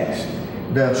his legs.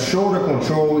 The shoulder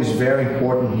control is very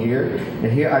important here, and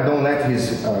here I don't let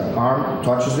his arm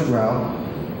touches the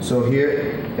ground. So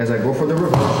here, as I go for the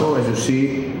reversal, as you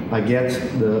see, I get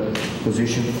the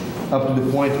position up to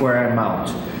the point where I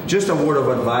mount. Just a word of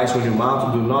advice: when you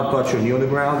mount, do not touch your knee on the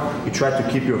ground. You try to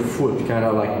keep your foot kind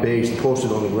of like based,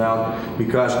 posted on the ground,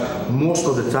 because most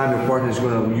of the time your partner is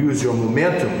going to use your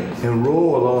momentum and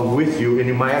roll along with you, and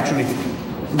you might actually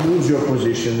lose your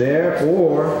position there,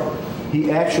 or he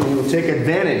actually will take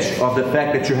advantage of the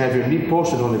fact that you have your knee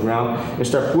posted on the ground and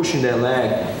start pushing that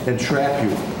leg and trap you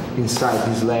inside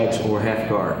his legs or half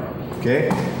guard. Okay?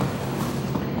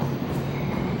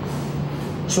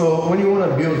 So when you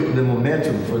want to build the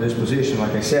momentum for this position,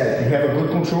 like I said, you have a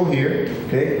good control here,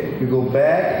 okay? You go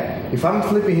back. If I'm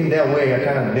flipping him that way, I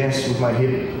kind of dance with my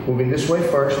hip moving this way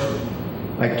first.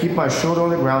 I keep my shoulder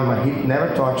on the ground, my hip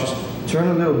never touches. Turn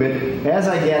a little bit. As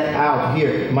I get out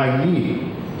here, my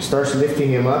knee starts lifting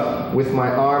him up with my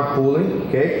arm pulling,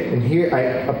 okay? And here I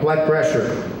apply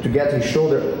pressure to get his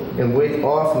shoulder and weight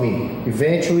off me.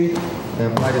 Eventually, I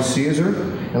apply the scissor,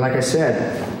 and like I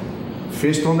said,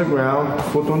 fist on the ground,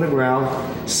 foot on the ground,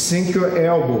 sink your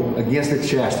elbow against the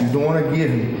chest. You don't want to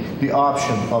give him the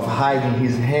option of hiding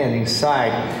his hand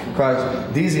inside,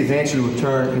 because this eventually will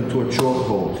turn into a choke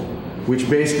hold, which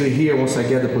basically here, once I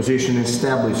get the position and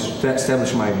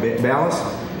establish my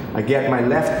balance, I get my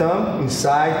left thumb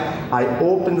inside, I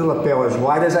open the lapel as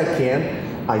wide as I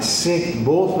can, I sink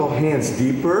both of hands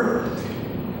deeper,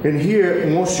 and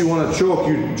here, once you want to choke,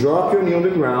 you drop your knee on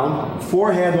the ground,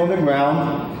 forehead on the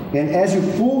ground, and as you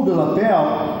pull the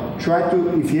lapel, try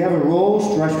to, if you have a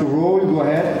roll, try to roll, you go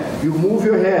ahead, you move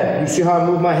your head. You see how I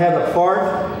move my head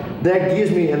apart? That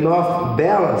gives me enough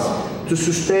balance to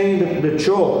sustain the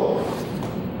choke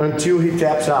until he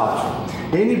taps out.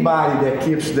 Anybody that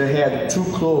keeps the head too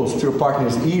close to your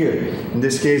partner's ear, in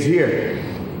this case here,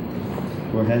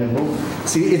 go ahead and move.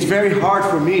 See, it's very hard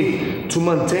for me to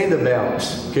maintain the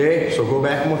balance, okay? So go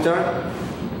back one more time.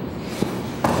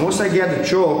 Once I get the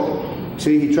choke,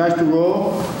 see, he tries to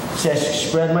roll, see, I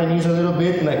spread my knees a little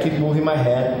bit, and I keep moving my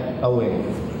head away.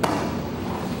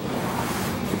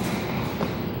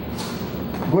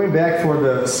 Going back for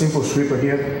the simple sweeper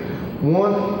here,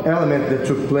 one element that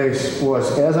took place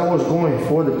was, as I was going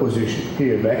for the position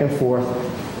here, back and forth,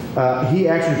 he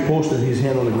actually posted his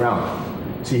hand on the ground.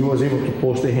 See, he was able to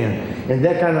post the hand. And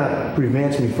that kind of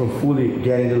prevents me from fully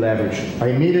getting the leverage. I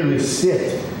immediately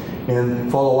sit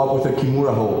and follow up with a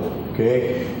Kimura hold.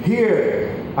 Okay,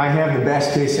 here I have the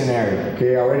best case scenario.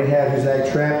 Okay, I already have his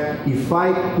leg trapped. If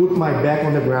I put my back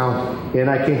on the ground and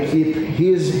I can keep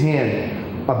his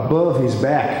hand above his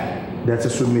back, that's a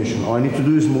submission. All I need to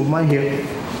do is move my hip,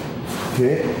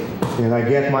 okay, and I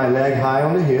get my leg high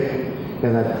on the hip,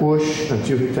 and I push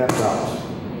until he taps out.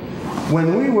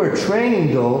 When we were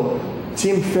training though,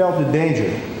 Tim felt the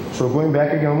danger. So going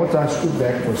back again one more time, scoot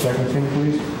back for a second, Tim,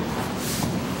 please.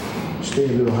 Stay a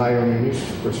little higher on your knees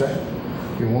for a second.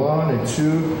 Okay, 1 and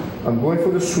 2. I'm going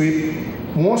for the sweep.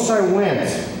 Once I went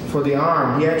for the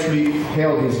arm, he actually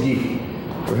held his gi.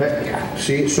 Okay.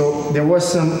 See, so there was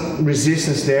some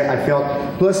resistance there, I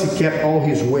felt. Plus, he kept all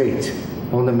his weight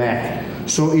on the mat.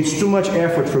 So it's too much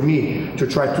effort for me to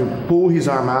try to pull his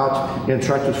arm out and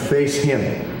try to face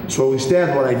him. So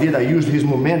instead, what I did, I used his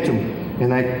momentum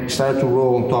and I started to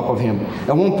roll on top of him.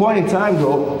 At one point in time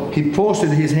though, he posted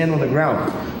his hand on the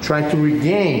ground, trying to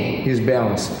regain his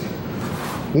balance.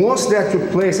 Once that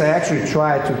took place, I actually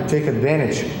tried to take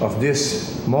advantage of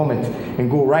this moment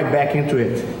and go right back into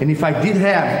it. And if I did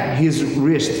have his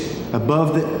wrist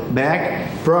above the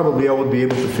back, probably I would be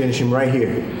able to finish him right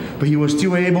here. But he was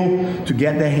still able to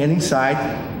get that hand inside,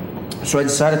 so I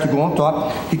decided to go on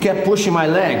top. He kept pushing my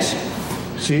legs.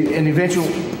 See, and eventually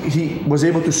he was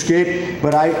able to escape,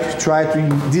 but I tried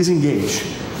to disengage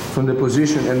from the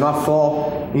position and not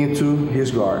fall into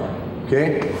his guard,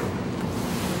 okay?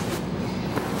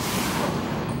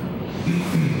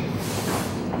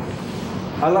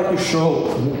 I'd like to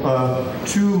show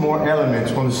two more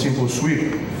elements on the simple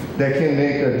sweep that can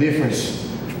make a difference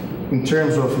in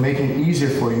terms of making it easier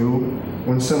for you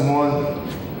when somebody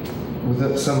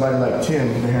like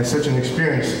Tim that has such an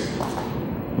experience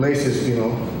places, you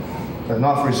know,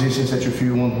 enough resistance that you feel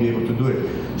you won't be able to do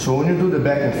it. So when you do the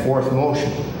back and forth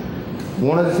motion,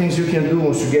 one of the things you can do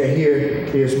once you get here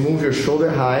is move your shoulder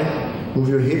high, move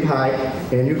your hip high,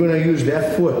 and you're gonna use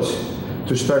that foot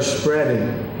to start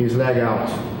spreading his leg out.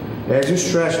 As you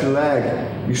stretch the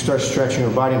leg, you start stretching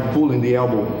your body and pulling the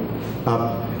elbow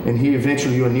up. And here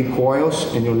eventually your knee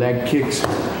coils and your leg kicks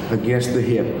against the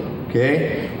hip.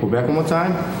 Okay? Go back one more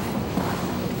time.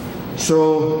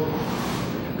 So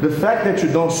the fact that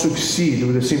you don't succeed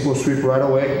with a simple sweep right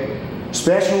away,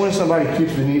 especially when somebody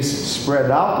keeps the knees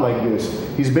spread out like this,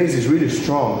 his base is really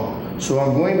strong. So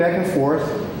I'm going back and forth.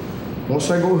 Once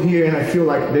I go here and I feel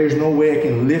like there's no way I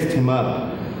can lift him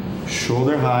up,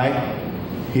 shoulder high,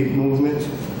 hip movement,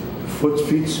 foot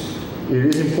feet. It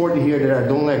is important here that I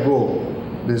don't let go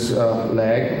this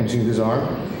leg, I'm using this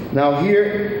arm. Now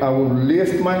here, I will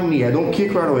lift my knee. I don't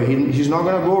kick right away. He's not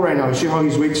gonna go right now. You see how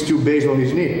his weight's still based on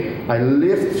his knee? I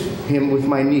lift him with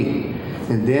my knee,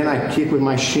 and then I kick with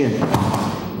my shin.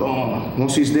 Boom.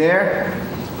 Once he's there,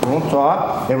 on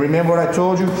top, and remember what I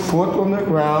told you, foot on the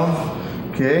ground,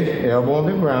 okay, elbow on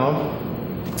the ground.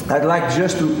 I'd like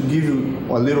just to give you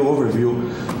a little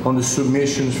overview on the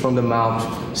submissions from the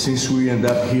mount, since we end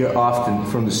up here often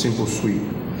from the simple sweep.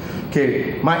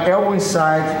 Okay, my elbow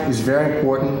inside is very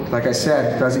important, like I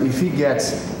said, because if he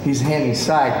gets his hand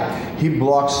inside, he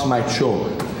blocks my choke.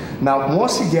 Now,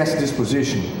 once he gets this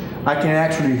position, I can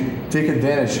actually take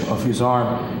advantage of his arm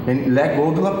and let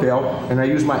go of the lapel, and I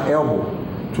use my elbow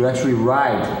to actually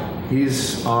ride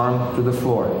his arm to the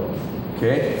floor.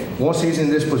 Okay, once he's in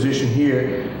this position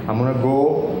here, I'm gonna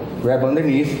go grab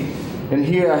underneath. And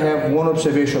here I have one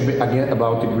observation again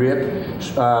about the grip.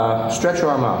 Stretch your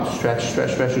arm out. Stretch,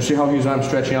 stretch, stretch. You see how his arm's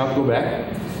stretching out? Go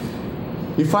back.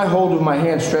 If I hold with my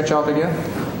hand, stretch out again.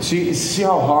 See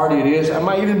how hard it is? I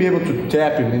might even be able to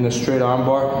tap him in a straight arm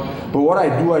bar. But what I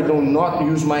do not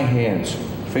use my hands.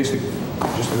 Face it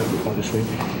just a little bit on this way.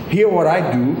 Here what I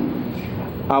do,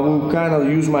 I will kind of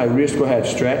use my wrist. Go ahead,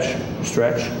 stretch,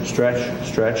 stretch, stretch,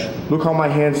 stretch. Look how my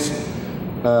hands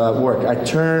work. I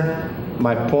turn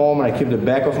my palm, and I keep the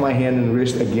back of my hand and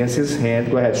wrist against his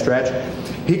hand. Go ahead, stretch.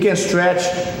 He can stretch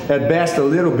at best a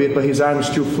little bit, but his arm is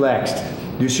still flexed.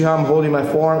 Do you see how I'm holding my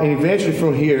forearm? And eventually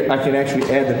from here, I can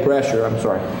actually add the pressure,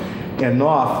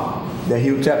 enough that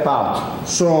he'll tap out.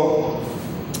 So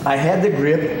I had the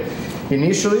grip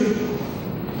initially.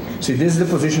 See, this is the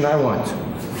position I want.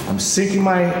 I'm sinking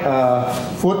my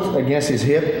foot against his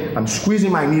hip. I'm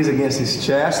squeezing my knees against his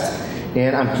chest,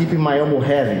 and I'm keeping my elbow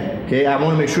heavy, okay? I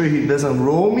wanna make sure he doesn't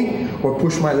roll me or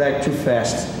push my leg too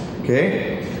fast,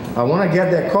 okay? I wanna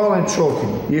get that collar and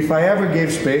choking. If I ever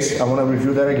gave space, I wanna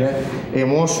review that again.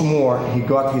 And once more, he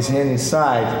got his hand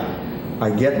inside.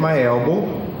 I get my elbow,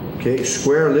 okay?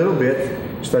 Square a little bit,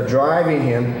 start driving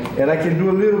him, and I can do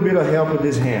a little bit of help with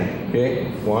his hand,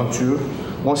 okay? 1, 2.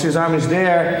 Once his arm is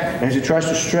there, as he tries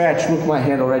to stretch, look, my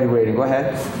hand already waiting. Go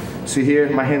ahead. See here,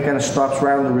 my hand kind of stops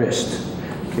right on the wrist.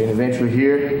 Okay, and eventually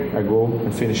here, I go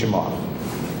and finish him off.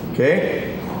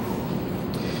 Okay?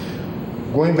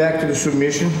 Going back to the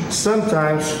submission,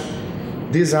 sometimes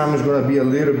this arm is going to be a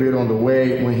little bit on the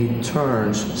way when he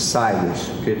turns sideways.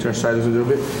 Okay, turn sideways a little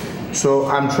bit. So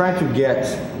I'm trying to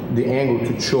get the angle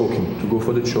to choke him, to go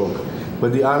for the choke.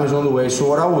 But the arm is on the way. So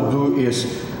what I will do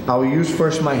is, I will use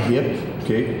first my hip,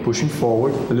 okay, pushing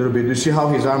forward a little bit. You see how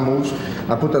his arm moves?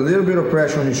 I put a little bit of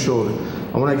pressure on his shoulder.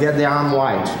 I want to get the arm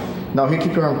wide. Now here,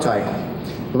 keep your arm tight.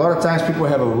 A lot of times people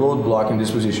have a roadblock in this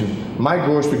position. My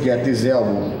goal is to get this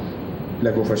elbow,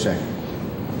 let go for a second,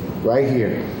 right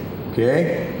here,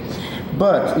 okay?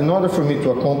 But in order for me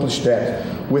to accomplish that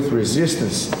with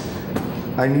resistance,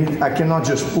 I cannot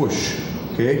just push,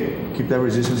 okay? Keep that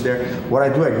resistance there. What I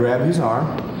do, I grab his arm,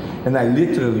 and I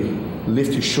literally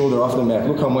lift his shoulder off the mat.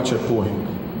 Look how much I pull him.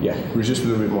 Yeah, resist a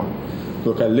little bit more.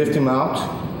 Look, I lift him out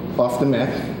off the mat.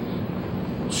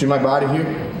 See my body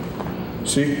here?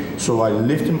 See? So I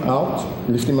lift him out,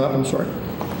 lift him up,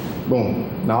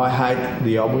 Boom. Now I hide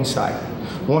the elbow inside.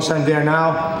 Once I'm there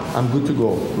now, I'm good to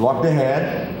go. Lock the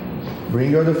head, bring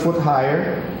your other foot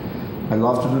higher. I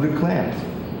love to do the clamp.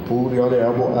 Pull the other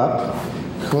elbow up,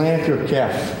 clamp your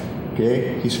calf,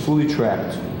 okay? He's fully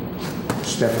trapped.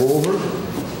 Step over,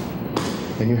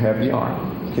 and you have the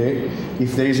arm, okay?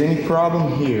 If there is any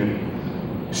problem here,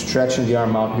 stretching the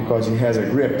arm out because he has a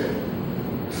grip,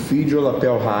 feed your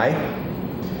lapel high,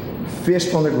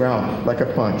 fist on the ground like a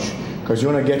punch, because you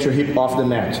want to get your hip off the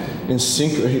mat and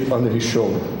sink your hip under his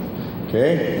shoulder,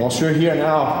 okay? Once you're here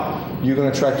now, you're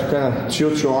going to try to kind of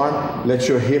tilt your arm, let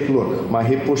your hip look. My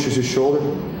hip pushes his shoulder.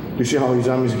 Do you see how his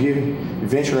arm is giving?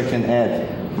 Eventually I can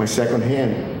add my second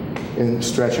hand and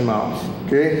stretch him out,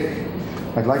 okay?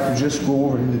 I'd like to just go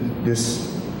over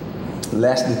this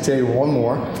last detail one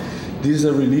more. This is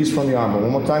a release from the arm. One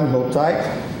more time, hold tight,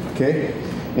 okay?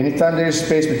 Anytime there is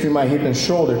space between my hip and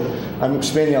shoulder, I'm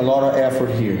expending a lot of effort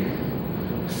here.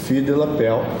 Feed the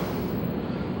lapel,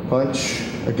 punch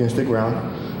against the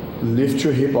ground, lift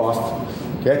your hip off,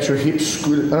 get your hip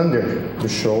screwed under the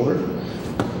shoulder,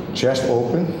 chest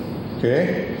open,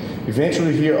 okay?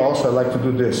 Eventually here also I like to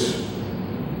do this.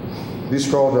 This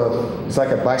is called it's like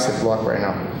a bicep lock right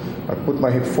now. I put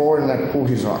my hip forward and I pull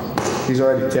his arm. He's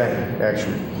already tapping,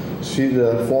 actually. See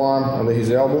the forearm under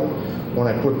his elbow? When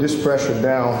I put this pressure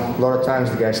down, a lot of times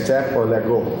the guys tap or let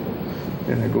go.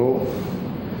 Then I go,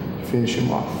 finish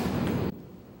him off.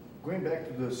 Going back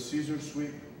to the scissor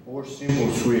sweep or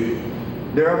simple sweep,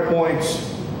 there are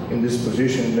points in this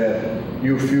position that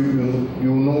you feel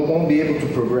you won't be able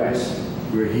to progress.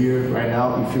 We're here right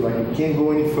now, you feel like you can't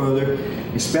go any further,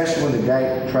 especially when the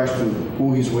guy tries to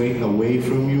pull his weight away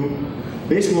from you.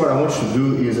 Basically what I want you to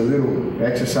do is a little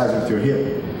exercise with your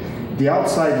hip. The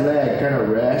outside leg kind of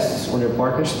rests on your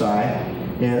partner's thigh,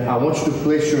 and I want you to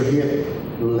place your hip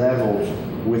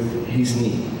leveled with his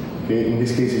knee. Okay, in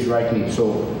this case, his right knee.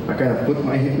 So I kind of put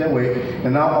my hip that way,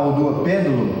 and now I'll do a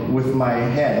pendulum with my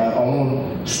head. I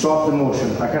won't stop the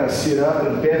motion. I kind of sit up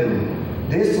and pendulum.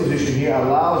 This position here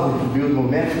allows me to build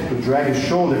momentum to drag his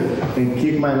shoulder and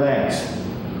kick my legs.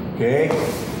 Okay?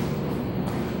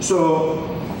 So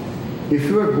if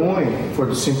you are going for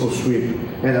the simple sweep,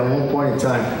 and at one point in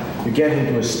time you get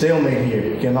into a stalemate here,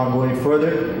 you cannot go any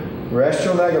further, rest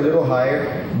your leg a little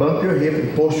higher, bump your hip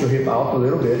and post your hip out a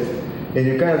little bit, and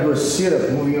you kind of do a sit-up,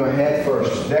 moving your head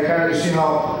first. That kind of, you see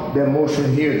how that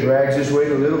motion here drags his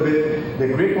weight a little bit? The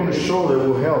grip on the shoulder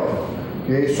will help.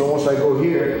 Okay, so once I go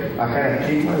here, I kind of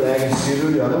kick my leg and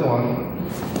scissor the other one,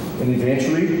 and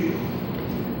eventually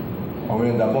I'll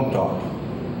end up on top.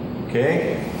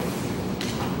 Okay?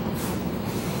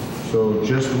 So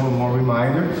just one more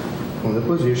reminder on the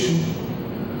position.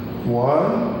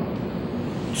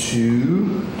 1,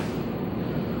 2,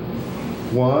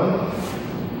 1,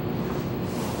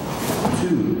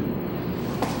 2.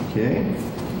 Okay?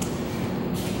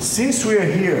 Since we are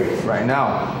here right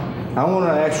now, I want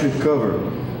to actually cover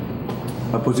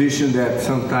a position that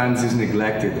sometimes is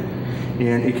neglected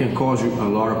and it can cause you a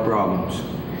lot of problems.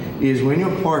 Is when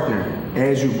your partner,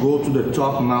 as you go to the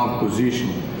top mount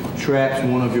position, traps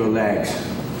one of your legs.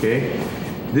 Okay?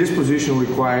 This position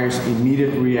requires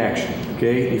immediate reaction.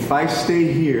 Okay? If I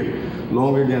stay here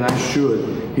longer than I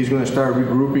should, he's going to start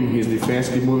regrouping his defense.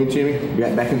 Keep moving, Timmy.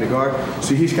 Get back in the guard.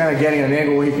 So he's kind of getting an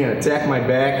angle where he can attack my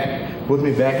back, put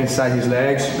me back inside his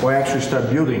legs, or actually start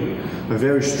building a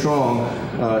very strong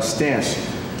stance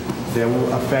that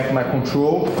will affect my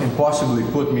control and possibly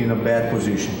put me in a bad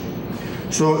position.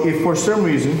 So if for some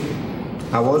reason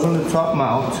I was on the top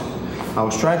mount, I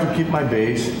was trying to keep my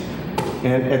base,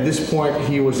 and at this point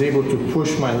he was able to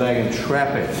push my leg and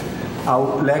trap it,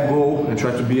 I'll let go and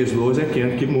try to be as low as I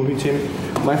can. Keep moving, Timmy.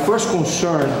 My first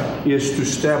concern is to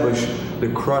establish the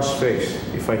cross face,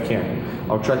 if I can.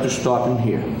 I'll try to stop him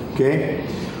here, okay?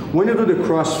 When you do the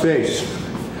cross face,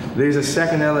 there's a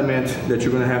second element that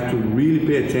you're gonna have to really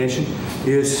pay attention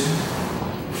is,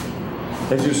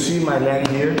 as you see my leg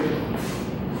here,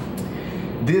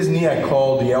 this knee I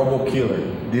call the elbow killer.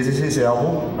 This is his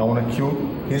elbow. I wanna kill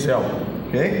his elbow,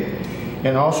 okay?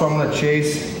 And also I'm gonna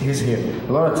chase his hip.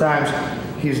 A lot of times,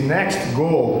 his next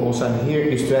goal, once I'm here,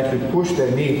 is to actually push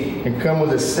that knee and come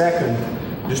with a second,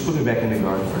 just put me back in the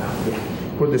guard for now. Okay.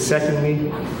 Put the second knee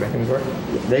back in the guard.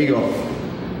 There you go.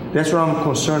 That's what I'm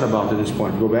concerned about at this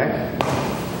point. Go back.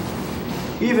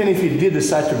 Even if he did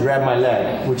decide to grab my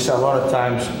leg, which a lot of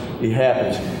times it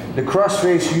happens, the cross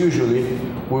face usually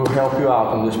will help you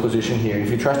out in this position here. If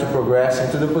he tries to progress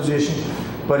into the position,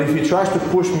 but if he tries to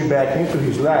push me back into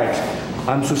his legs,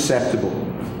 I'm susceptible.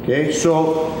 Okay,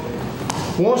 so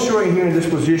once you're in here in this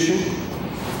position,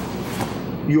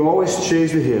 you always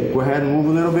chase the hip. Go ahead and move a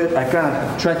little bit. I kind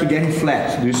of try to get him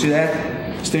flat. Do you see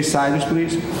that? Stay sideways,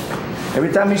 please.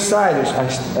 Every time he's sideways,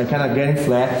 I kind of get him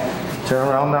flat. Turn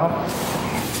around now.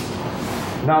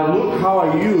 Now look how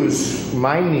I use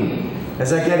my knee.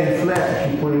 As I get him flat,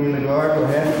 I keep putting him in the guard. Go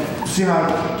ahead. See how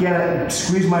I can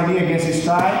squeeze my knee against his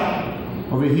thigh?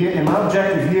 Over here. And my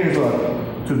objective here is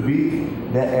to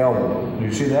beat that elbow. Do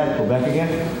you see that? Go back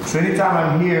again. So anytime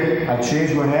I'm here, I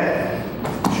chase. Go ahead.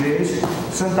 Chase.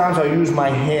 Sometimes I use my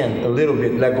hand a little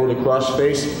bit, let go the cross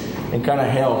face, and kind of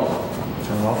help.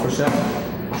 Turn off for a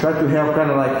second. Try to help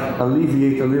kind of like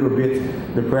alleviate a little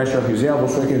bit the pressure of his elbow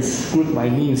so I can scoot my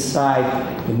knee inside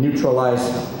and neutralize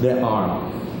that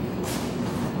arm.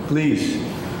 Please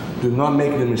do not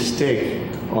make the mistake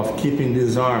of keeping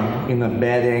this arm in a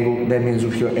bad angle. That means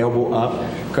with your elbow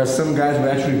up, because some guys will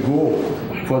actually go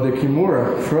for the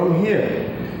Kimura from here.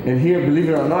 And here, believe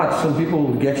it or not, some people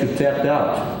will get you tapped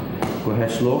out. Go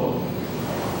ahead, slow.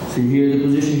 See here, the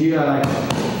position here,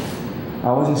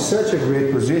 I was in such a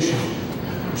great position.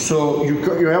 So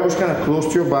your elbow's kind of close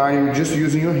to your body, you're just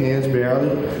using your hands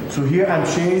barely. So here I'm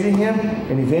changing him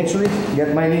and eventually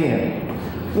get my knee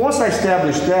in. Once I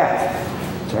establish that,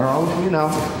 turn around with me now.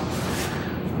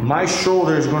 My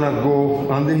shoulder is gonna go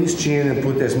under his chin and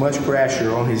put as much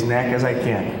pressure on his neck as I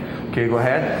can. Okay, go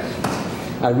ahead.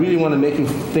 I really wanna make him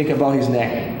think about his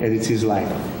neck as it's his life.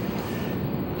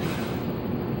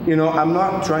 You know, I'm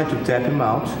not trying to tap him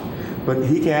out, but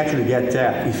he can actually get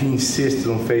tapped if he insists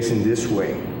on facing this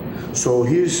way. So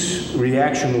his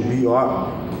reaction will be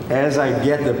as I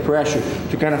get the pressure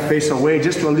to kind of face away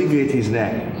just to alleviate his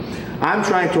neck. I'm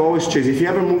trying to always chase. If he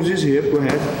ever moves his hip, go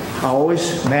ahead. I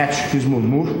always match his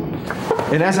move.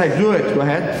 And as I do it, go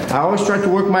ahead. I always try to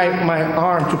work my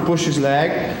arm to push his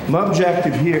leg. My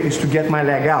objective here is to get my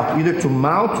leg out, either to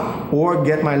mount or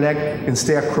get my leg and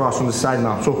stay across on the side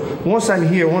mount. So once I'm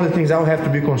here, one of the things I would have to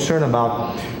be concerned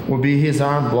about will be his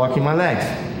arm blocking my legs.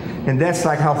 And that's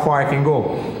like how far I can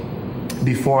go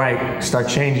before I start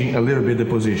changing a little bit the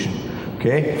position.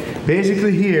 Okay?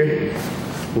 Basically here,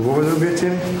 move over a little bit,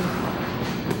 Tim.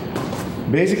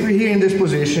 Basically here in this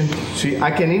position, see,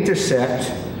 I can intercept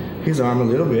his arm a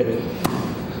little bit.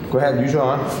 Go ahead, use your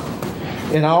arm.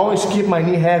 And I always keep my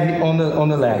knee heavy on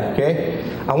the leg, okay?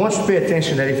 I want you to pay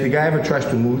attention that if the guy ever tries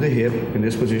to move the hip in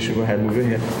this position, go ahead, move your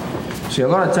hip. See, a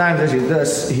lot of times as he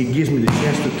does, he gives me the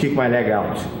chance to kick my leg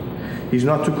out. He's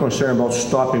not too concerned about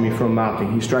stopping me from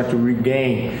mounting. He's trying to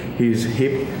regain his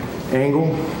hip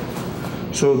angle.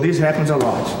 So this happens a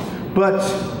lot. But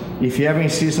if you ever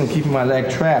insist on keeping my leg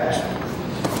trapped,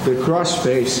 the cross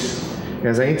face,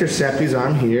 as I intercept his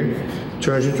arm here,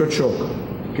 turns into a choke.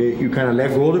 Okay, you kind of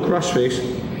let go of the cross face,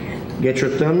 get your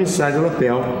thumb inside the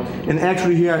lapel, and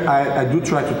actually here I do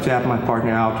try to tap my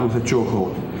partner out with a choke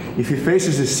hold. If he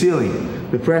faces the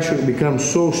ceiling, the pressure becomes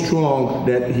so strong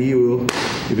that he will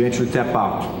eventually tap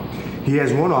out. He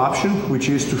has one option, which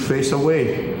is to face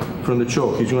away from the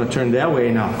choke. He's going to turn that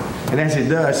way now. And as he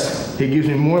does, he gives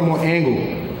me more and more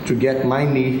angle to get my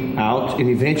knee out and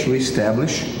eventually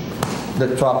establish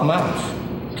the top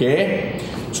mount. Okay?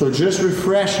 So just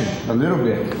refreshing a little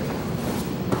bit.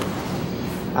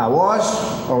 I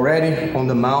was already on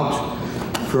the mount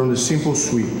from the simple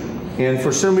sweep. And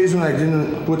for some reason I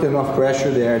didn't put enough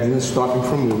pressure there, I didn't stop him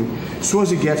from moving. As soon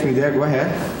as he gets me there, go ahead.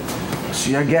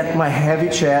 See, I get my heavy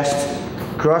chest,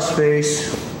 cross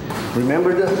face.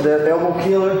 Remember the elbow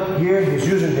killer here? He's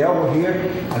using the elbow here.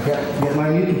 I get my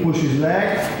knee to push his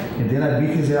leg, and then I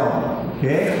beat his elbow,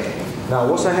 okay? Now,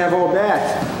 once I have all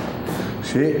that,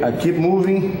 see, I keep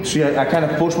moving. See, I kind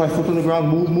of push my foot on the ground,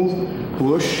 move,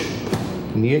 push,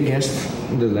 knee against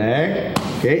the leg,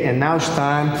 okay? And now it's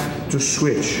time to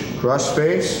switch. Cross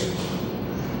face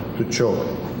to choke.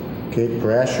 Okay,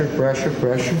 pressure, pressure,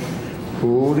 pressure.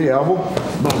 Pull the elbow,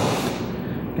 boom.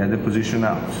 Get the position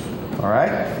out, all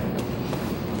right?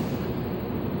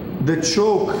 The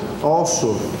choke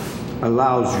also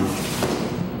allows you,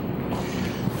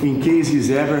 in case he's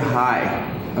ever high,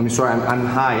 I'm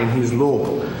high and he's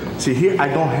low. See here, I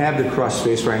don't have the cross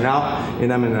face right now,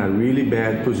 and I'm in a really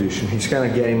bad position. He's kind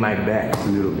of getting my back a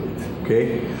little bit,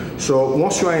 okay? So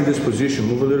once you are in this position,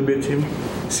 move a little bit, Tim.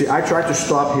 See, I try to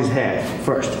stop his head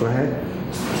first. Go ahead.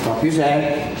 Stop his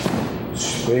head.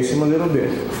 Space him a little bit.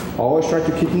 Always try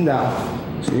to keep him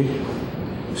down. See?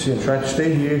 See, I'm trying to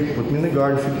stay here. Put me in the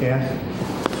guard if you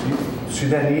can. See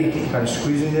that knee? Kind of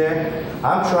squeezing there.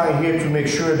 I'm trying here to make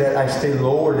sure that I stay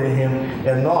lower than him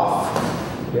enough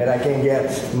that I can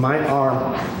get my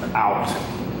arm out.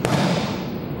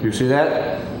 Do you see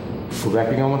that? Go back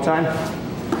again one more time.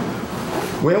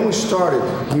 When we started,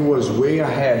 he was way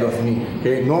ahead of me.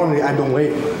 Okay, normally I don't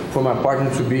wait for my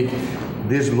partner to be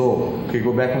this low. Okay,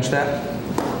 go back one step.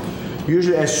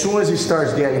 Usually as soon as he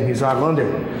starts getting his arm under,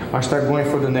 I start going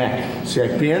for the neck. See, I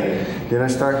pin, then I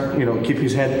start, keep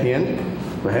his head pinned.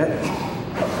 Go ahead.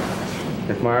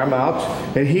 Get my arm out.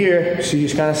 And here, see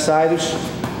he's kind of sideways.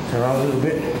 Turn around a little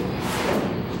bit.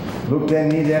 Look that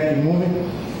knee there, keep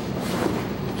moving.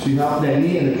 See how that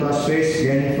knee and the cross face is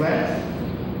getting flat.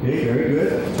 Okay, very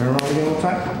good. Turn around again one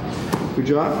time. Good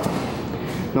job.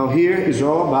 Now here is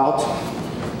all about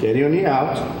getting your knee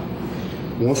out.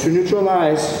 Once you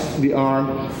neutralize the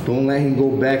arm, don't let him go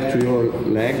back to your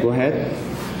leg. Go ahead.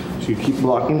 So you keep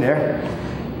blocking there.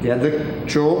 Get the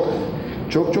choke.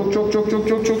 Choke, choke, choke, choke, choke,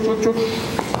 choke, choke, choke,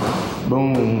 choke.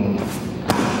 Boom.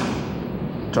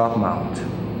 Top mount.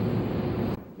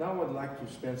 Now I would like like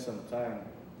to spend some time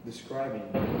describing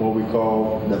what we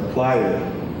call the plier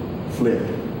flip.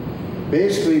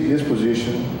 Basically, this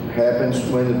position happens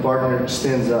when the partner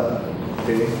stands up,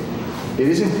 okay? It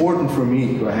is important for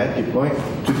me, go ahead, keep going,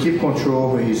 to keep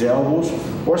control over his elbows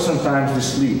or sometimes the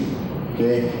sleeve,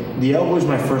 okay? The elbow is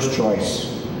my first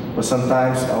choice, but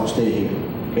sometimes I'll stay here,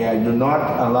 okay? I do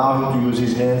not allow him to use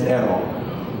his hands at all.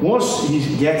 Once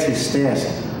he gets his stance,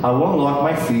 I won't lock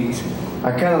my feet.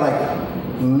 I kind of like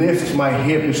lift my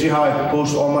hip. You see how I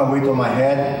post all my weight on my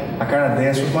head? I kind of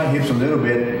dance with my hips a little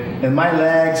bit, and my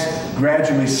legs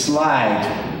gradually slide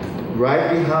right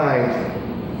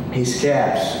behind his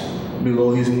calves,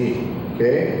 below his knee,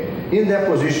 okay? In that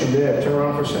position there, turn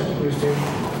around for a second, please, Tim.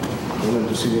 I want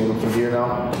to see the angle from here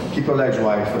now. Keep your legs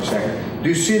wide for a second. Do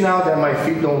you see now that my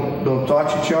feet don't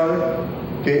touch each other?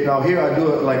 Okay, now here I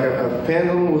do it like a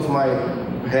pendulum with my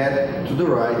head to the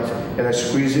right, and I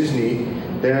squeeze his knee.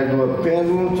 Then I do a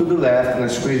pendulum to the left, and I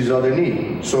squeeze his other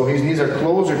knee. So his knees are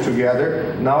closer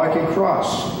together. Now I can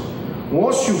cross.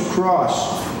 Once you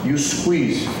cross, you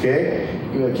squeeze, okay?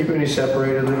 You keep your knees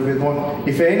separated a little bit more.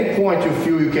 If at any point you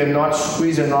feel you cannot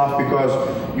squeeze enough because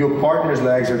your partner's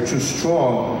legs are too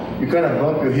strong, you kind of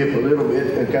bump your hip a little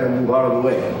bit and kind of move out of the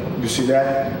way. You see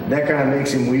that? That kind of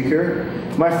makes him weaker.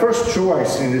 My first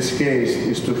choice in this case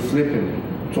is to flip him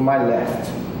to my left,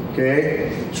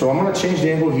 okay? So I'm gonna change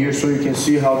the angle here so you can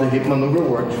see how the hip maneuver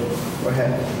works. Go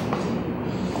ahead.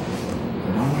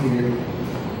 Here.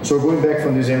 So going back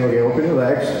from this angle again, open your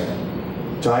legs,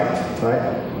 tight,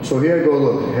 tight. So here I go,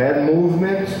 look, head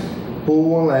movement, pull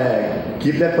one leg,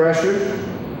 keep that pressure,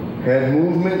 head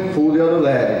movement, pull the other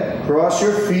leg, cross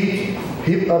your feet,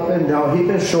 hip up and down, hip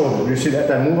and shoulder. You see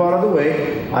that? I move out of the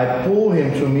way, I pull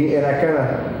him to me, and I kind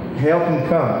of help him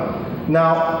come.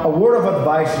 Now, a word of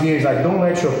advice here is like, don't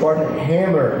let your partner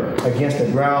hammer against the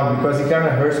ground because it kind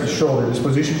of hurts the shoulder. This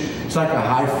position, it's like a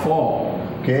high fall.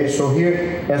 Okay, so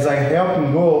here, as I help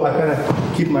him go, I kind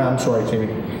of keep my, I'm sorry,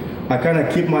 Timmy. I kind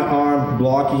of keep my arm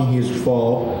blocking his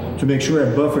fall to make sure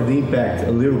I buffer the impact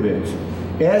a little bit.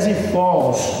 As he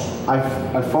falls,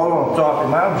 I fall on top,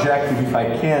 and my objective, if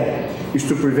I can, is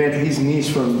to prevent his knees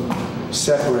from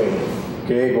separating.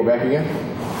 Okay, go back again.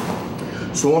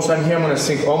 So once I'm here, I'm gonna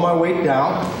sink all my weight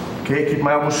down. Okay, keep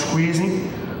my elbows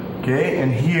squeezing. Okay,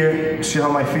 and here, see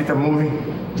how my feet are moving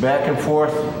back and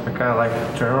forth? I kind of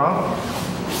like turn around.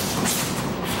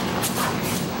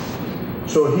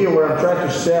 So here, what I'm trying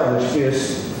to establish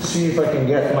is, see if I can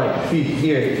get my feet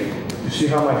here. You see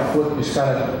how my foot is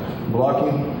kind of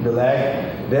blocking the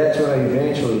leg? That's when I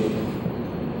eventually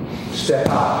step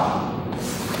out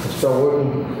and start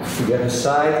working to get the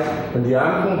side. And the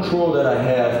arm control that I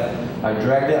have, I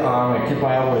drag the arm, I keep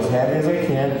my elbow as heavy as I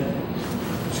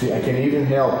can. See, I can even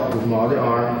help with my other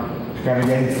arm to kind of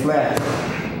get it flat,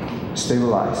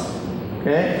 stabilized.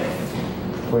 Okay?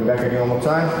 Going back again one more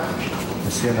time.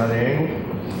 Let's see another angle.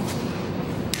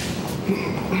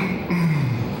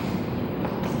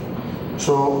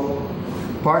 So,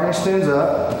 partner stands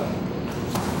up.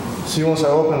 See, once I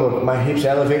open, look, my hips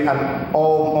elevate, I'm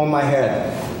all on my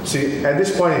head. See, at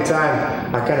this point in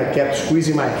time, I kind of kept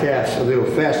squeezing my calves a little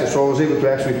faster, so I was able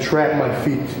to actually track my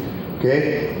feet.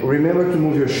 Okay? Remember to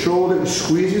move your shoulder,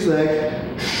 squeeze his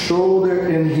leg, shoulder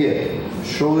and hip,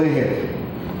 shoulder and hip.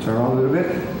 Turn around a little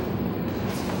bit.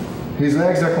 His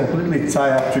legs are completely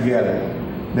tied up together.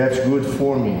 That's good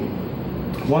for me.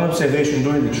 One observation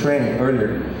during the training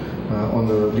earlier on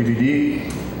the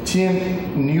DVD,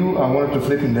 Tim knew I wanted to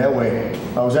flip him that way.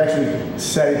 I was actually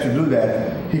set to do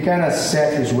that. He kind of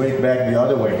set his weight back the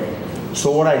other way.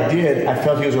 So what I did, I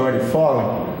felt he was already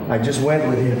falling. I just went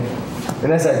with him.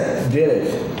 And as I did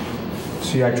it,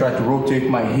 see, I tried to rotate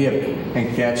my hip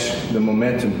and catch the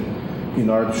momentum in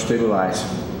order to stabilize.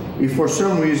 If for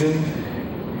some reason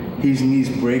his knees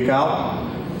break out,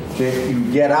 okay,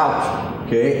 you get out,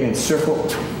 okay, and circle,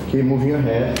 okay, moving your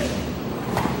head,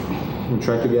 and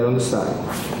try to get on the side.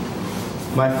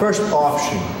 My first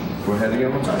option, go ahead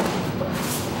again one time,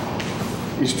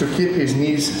 is to keep his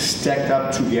knees stacked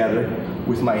up together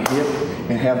with my hip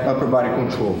and have upper body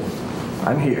control.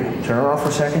 I'm here. Turn around for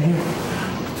a second here.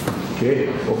 Okay,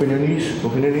 open your knees,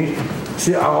 open your knees.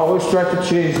 See, I always try to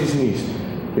change his knees.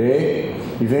 Okay,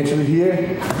 eventually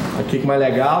here, I kick my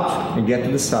leg out and get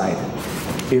to the side.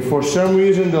 If for some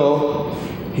reason though,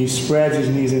 he spreads his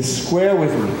knees and square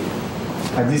with me,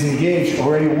 I disengage,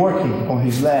 already working on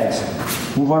his legs.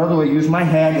 Move out of the way, use my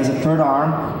head as a third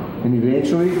arm, and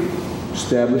eventually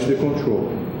establish the control.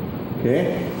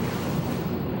 Okay?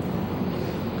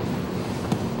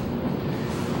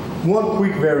 One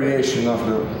quick variation of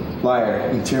the plier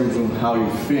in terms of how you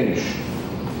finish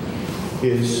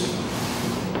is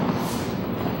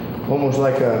almost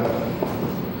like a,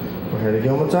 go ahead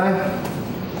again one more time.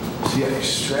 See, I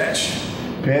stretch,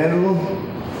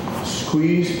 pendulum,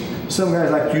 squeeze. Some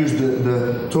guys like to use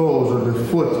the toes or the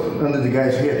foot under the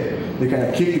guy's hip. They kind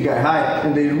of kick the guy high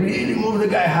and they really move the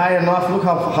guy high enough. Look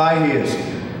how high he is.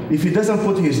 If he doesn't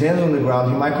put his hands on the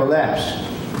ground, he might collapse.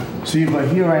 See, but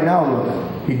here right now,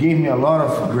 look, he gave me a lot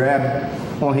of grab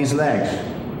on his legs.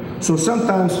 So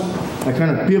sometimes I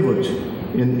kind of pivot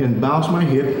and bounce my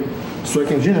hip so I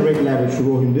can generate leverage to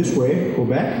roll him this way, go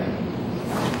back.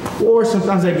 Or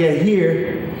sometimes I get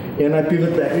here and I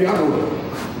pivot back the other way.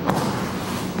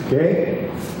 Okay?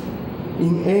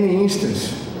 In any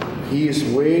instance, he is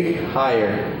way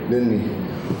higher than me.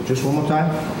 Just one more time.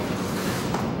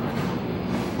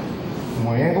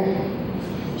 More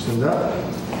angle. Stand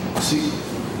up. See.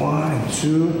 1,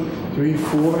 2, 3,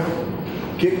 4.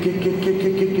 Kick, kick, kick, kick,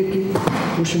 kick, kick, kick, kick.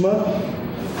 Push him up.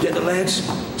 Get the legs.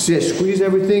 See, I squeeze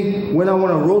everything. When I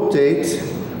want to rotate,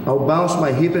 I'll bounce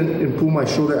my hip and pull my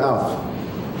shoulder out.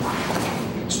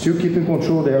 Still keeping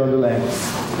control there on the leg.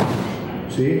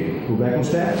 See? Go back on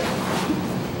step.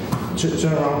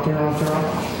 Turn around, turn around, turn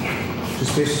around.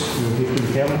 Just face your hip to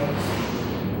the camera.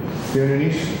 Feel your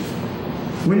knees.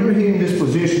 When you're here in this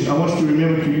position, I want you to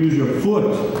remember to use your foot.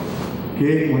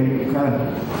 Okay? When you kind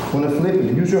of want to flip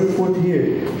it, use your foot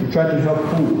here to try to help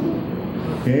pull.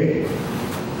 Okay?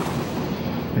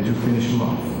 As you finish him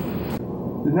off.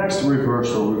 The next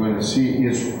reversal we're going to see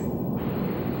is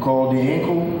called the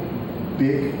ankle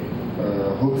pick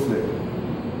hook flip.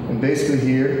 And basically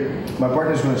here, my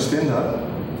partner is going to stand up.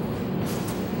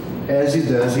 As he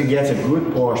does, he gets a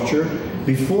good posture.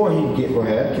 Before he go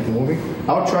ahead, keep moving.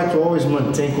 I'll try to always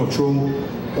maintain control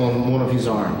on one of his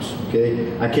arms,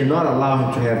 okay? I cannot allow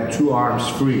him to have two arms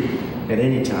free at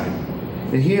any time.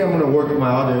 And here I'm going to work my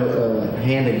other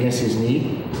hand against his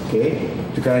knee, okay?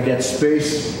 To kind of get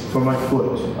space for my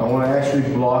foot. I want to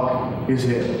actually block his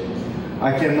hip.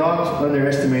 I cannot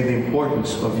underestimate the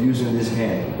importance of using this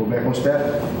hand. Go back one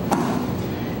step.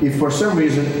 If for some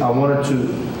reason I wanted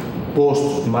to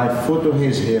post my foot on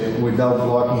his hip without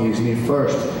blocking his knee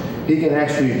first, he can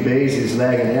actually base his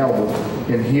leg and elbow.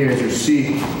 And here, as you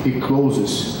see, it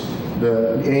closes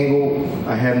the angle.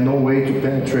 I have no way to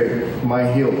penetrate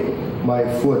my heel, my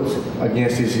foot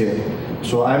against his hip.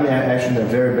 So I'm actually in a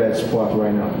very bad spot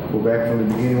right now. Go back from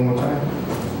the beginning one more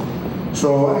time.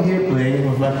 So I'm here playing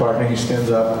with my partner. He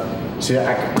stands up. See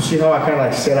how I kind of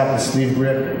like set up the sleeve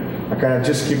grip? I kind of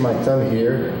just keep my thumb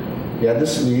here, get the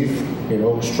sleeve, you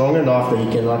know, strong enough that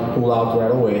he cannot pull out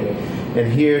right away.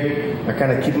 And here, I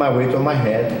kind of keep my weight on my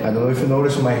head. I don't know if you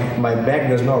notice, my back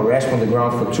does not rest on the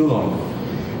ground for too long.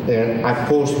 And I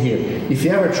post here. If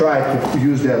you ever try to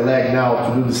use that leg now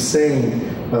to do the same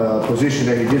position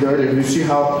that he did earlier, you see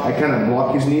how I kind of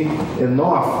block his knee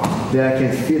enough that I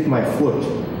can fit my foot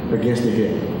against the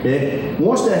hip, okay?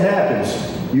 Once that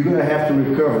happens, you're gonna have to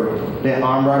recover that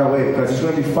arm right away because it's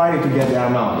gonna be fighting to get the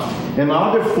arm out. And my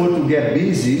other foot will get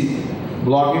busy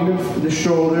blocking the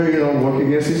shoulder, you know, work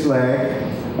against his leg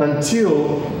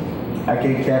until I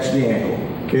can catch the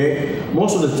ankle, okay?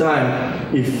 Most of the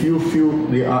time, if you feel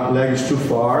the leg is too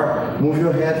far, move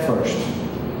your head first,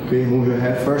 okay? Move your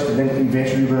head first and then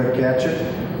eventually you're gonna catch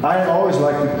it. I always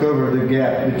like to cover the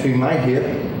gap between my hip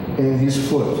and his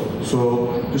foot.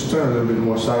 So just turn a little bit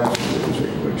more side.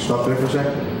 Stop there for a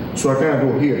second. So I kind of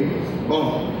go here.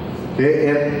 Boom. Okay,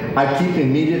 and I keep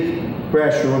immediate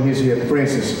pressure on his hip. For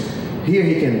instance, here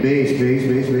he can base.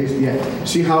 Yeah.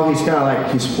 See how he's kind of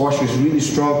like, his posture is really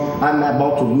strong. I'm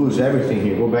about to lose everything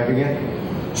here. Go back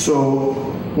again.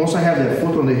 So once I have that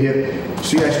foot on the hip,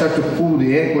 see I start to pull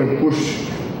the ankle and push,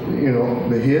 you know,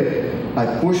 the hip.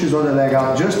 I push his other leg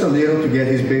out just a little to get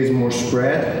his base more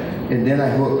spread, and then I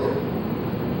hook,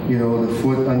 you know, the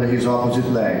foot under his opposite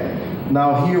leg.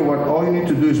 Now here, what all you need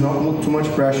to do is not put too much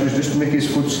pressure, is just to make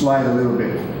his foot slide a little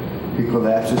bit. He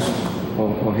collapses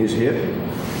on his hip,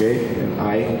 okay, and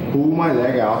I pull my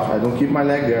leg out. I don't keep my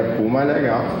leg there, I pull my leg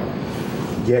out,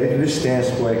 get into the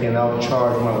stance where I can now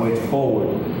charge my weight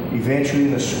forward, eventually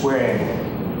in a square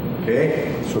angle,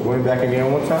 okay? So going back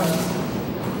again one time.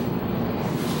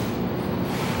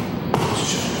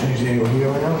 Change the angle here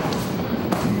right now.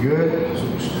 Good.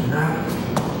 So stand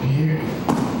up here.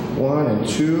 1 and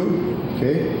 2.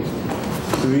 Okay.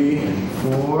 3 and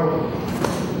 4.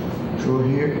 Throw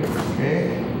here.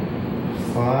 Okay.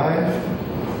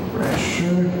 5.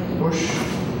 Pressure. Push.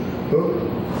 Hook.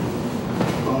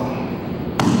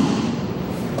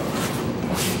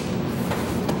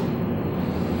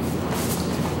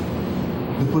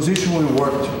 The position we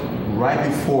worked right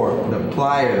before, the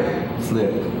plier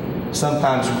flip,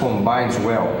 sometimes combines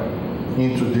well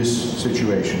into this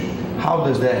situation. How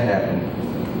does that happen?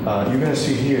 you're gonna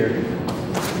see here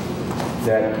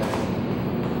that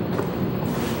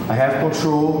I have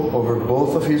control over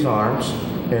both of his arms,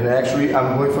 and actually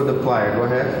I'm going for the plier. Go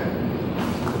ahead.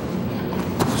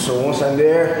 So once I'm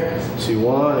there, see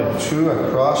 1 and 2, I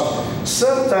crossed.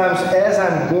 Sometimes as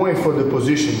I'm going for the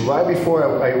position, right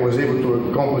before I was able to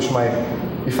accomplish my,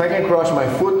 if I can cross my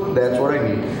foot, that's what I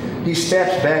need. He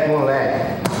steps back 1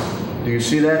 leg. Do you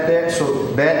see that there?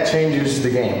 So that changes the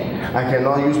game. I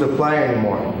cannot use the plier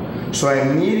anymore. So I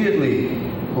immediately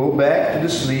go back to the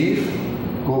sleeve,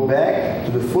 go back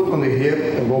to the foot on the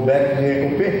hip, and go back to the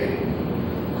ankle pick.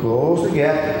 Close the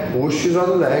gap, push his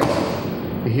other leg.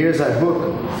 And here's that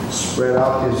hook, spread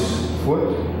out his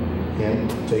foot, and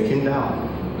take him down.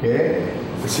 Okay?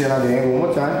 Let's see another angle one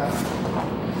more time.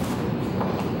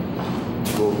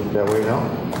 Go that way now.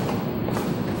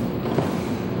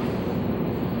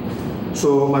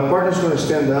 So my partner's going to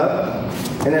stand up,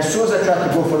 and as soon as I try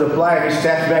to go for the plier, he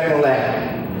steps back 1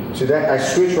 leg. See that? I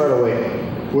switch right away.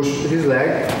 Push his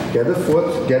leg, get the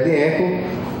foot, get the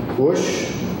ankle,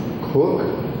 push, hook,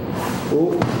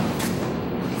 pull,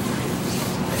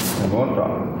 and go on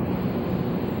top.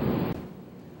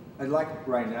 I'd like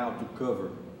right now to cover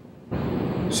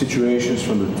situations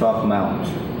from the top mount.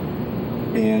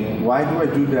 And why do I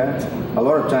do that? A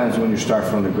lot of times when you start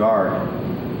from the guard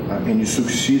and you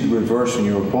succeed reversing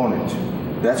your opponent,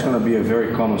 that's going to be a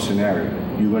very common scenario.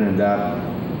 You're going to end up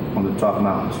on the top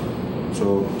mount.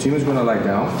 So team is going to lie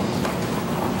down.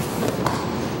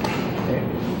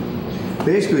 Okay.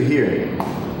 Basically here,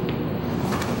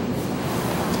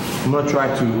 I'm going to try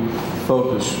to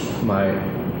focus my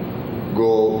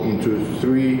goal into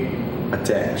 3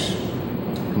 attacks.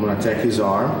 I'm going to attack his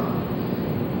arm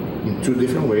in 2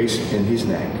 different ways and his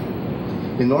neck.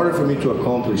 In order for me to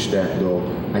accomplish that though,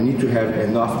 I need to have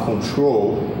enough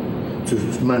control to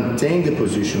maintain the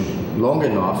position long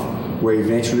enough where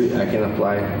eventually I can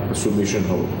apply a submission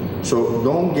hold. So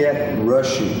don't get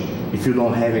rushy if you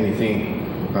don't have anything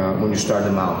when you start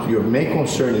the mount. Your main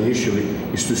concern initially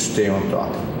is to stay on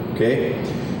top, okay?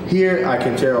 Here I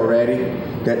can tell already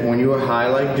that when you are high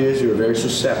like this, you're very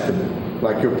susceptible.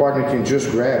 Like your partner can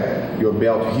just grab your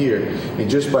belt here, and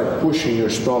just by pushing your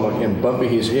stomach and bumping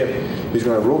his hip, he's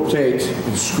gonna rotate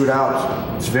and scoot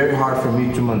out. It's very hard for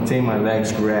me to maintain my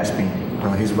legs grasping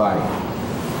his body.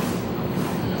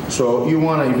 So you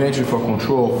want to eventually, for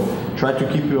control, try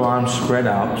to keep your arms spread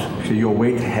out, so your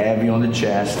weight heavy on the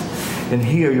chest. And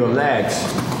here your legs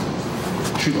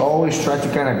should always try to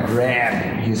kind of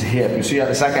grab his hip. You see,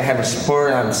 it's like I have a spur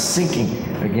and I'm sinking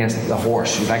against the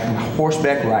horse. It's like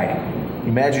horseback riding.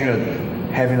 Imagine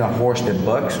you're having a horse that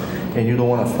bucks and you don't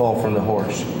want to fall from the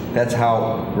horse. That's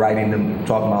how riding the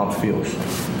top mount feels.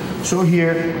 So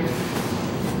here,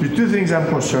 the 2 things I'm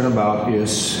concerned about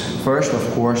is, first, of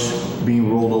course,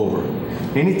 being rolled over.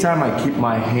 Anytime I keep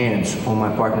my hands on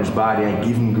my partner's body, I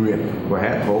give him grip. Go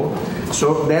ahead, hold.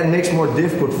 So that makes it more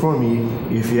difficult for me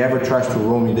if he ever tries to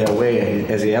roll me that way.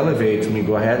 As he elevates me,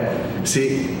 go ahead.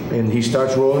 See, and he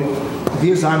starts rolling.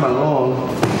 This arm alone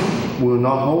will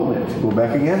not hold it. Go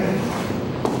back again.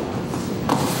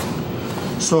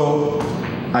 So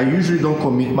I usually don't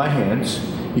commit my hands.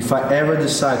 If I ever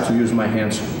decide to use my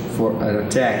hands for an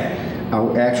attack, I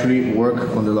will actually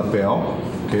work on the lapel.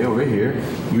 Okay, over here.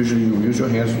 Usually you use your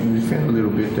hands to defend a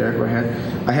little bit there. Go ahead.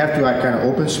 I have to kind of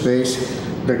open space.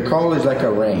 The collar is like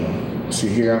a ring. See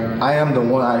here, I am the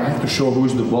one, I have to show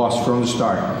who's the boss from the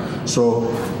start. So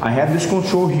I have this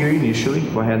control here initially.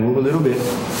 Go ahead, move a little bit.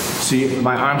 See,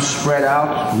 my arms spread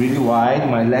out really wide,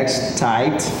 my legs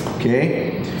tight,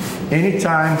 okay?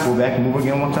 Anytime, go back, move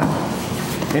again one time.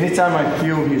 Anytime I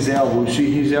feel his elbow,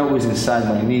 see his elbow is inside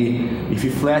my knee. If he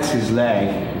flats his leg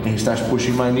and he starts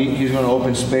pushing my knee, he's gonna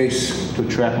open space to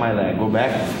trap my leg. Go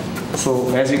back.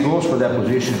 So as he goes for that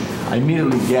position, I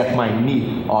immediately get my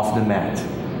knee off the mat.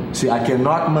 See, I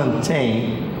cannot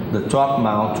maintain the top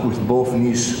mount with both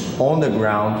knees on the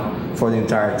ground for the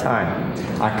entire time.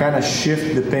 I kind of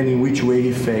shift depending which way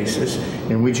he faces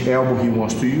and which elbow he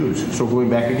wants to use. So going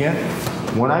back again,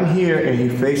 when I'm here and he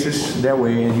faces that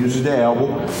way and uses the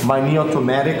elbow, my knee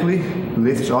automatically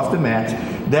lifts off the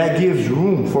mat. That gives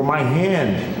room for my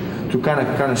hand to kind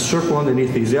of circle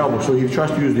underneath his elbow. So he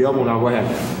tries to use the elbow, now go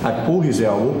ahead. I pull his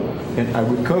elbow and I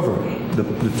recover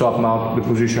the top mount, the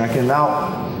position. I can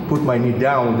now put my knee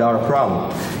down without a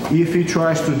problem. If he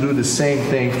tries to do the same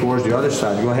thing towards the other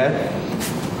side, go ahead.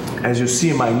 As you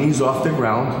see, my knee's off the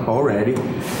ground already,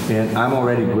 and I'm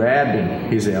already grabbing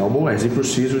his elbow as he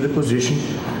proceeds with the position.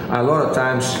 A lot of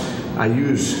times, I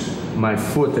use my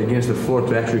foot against the floor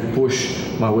to actually push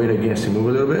my weight against him. Move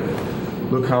a little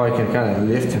bit. Look how I can kind of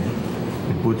lift him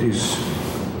and put his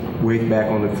weight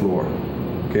back on the floor.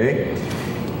 okay?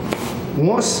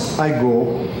 Once I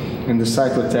go and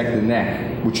decide to attack the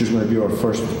neck, which is going to be our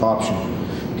first option,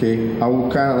 okay, I will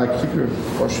kind of like keep your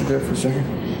posture there for a second.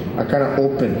 I kind of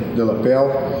open the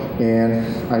lapel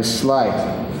and I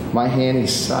slide my hand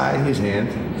inside his hand,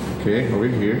 okay, over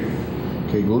here.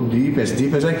 Okay, go deep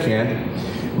as I can.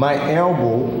 My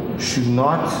elbow should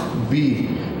not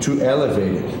be too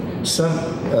elevated. Some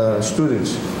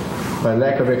students, by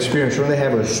lack of experience, when they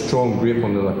have a strong grip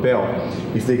on the lapel,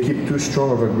 if they keep too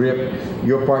strong of a grip,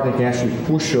 your partner can actually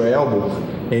push your elbow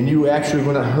and you actually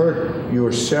gonna hurt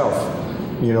yourself,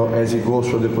 you know, as it goes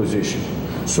for the position.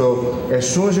 So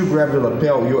as soon as you grab the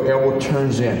lapel, your elbow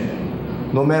turns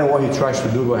in. No matter what he tries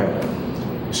to do, go ahead.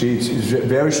 See, it's a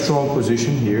very strong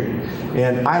position here.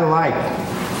 And I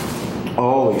like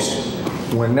always,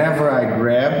 whenever I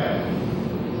grab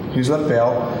his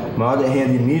lapel, my other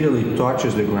hand immediately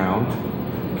touches the ground,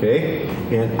 okay?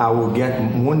 And I will get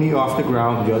one knee off the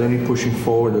ground, the other knee pushing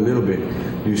forward a little bit.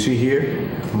 Do you see here?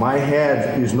 My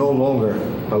head is no longer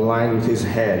aligned with his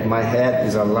head. My head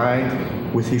is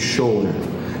aligned with his shoulder.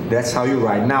 That's how you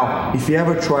ride. Now, if you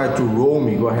ever try to roll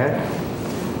me, go ahead.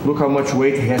 Look how much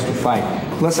weight he has to fight.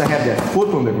 Plus I have that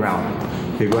foot on the ground.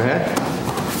 Okay, go ahead.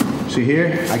 See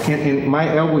here, I can't,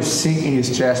 my elbow is sinking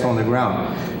his chest on the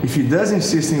ground. If he does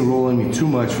insist in rolling me too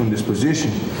much from this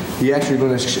position, he actually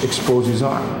gonna expose his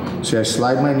arm. So I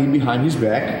slide my knee behind his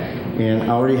back and I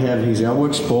already have his elbow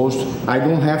exposed. I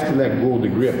don't have to let go of the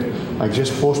grip. I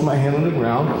just post my hand on the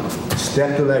ground,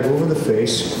 step the leg over the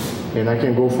face, and I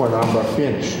can go for an armbar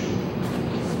finish.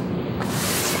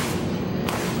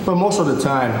 But most of the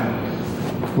time,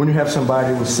 when you have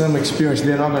somebody with some experience,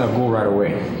 they're not gonna go right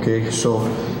away, okay? So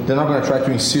they're not gonna try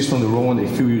to insist on the roll when they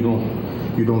feel you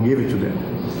don't give it to them.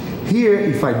 Here,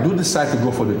 if I do decide to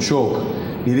go for the choke,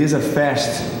 it is a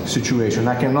fast situation.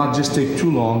 I cannot just take too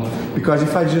long, because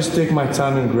if I just take my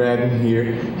time and grab him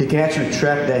here, he can actually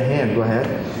trap that hand, go ahead,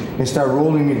 and start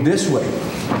rolling it this way.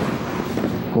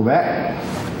 Go back,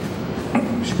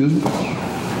 excuse me.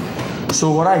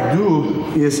 So what I do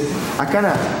is,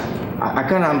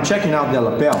 I'm checking out the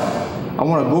lapel. I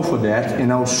want to go for that,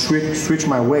 and I'll switch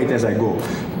my weight as I go.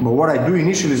 But what I do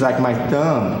initially is like my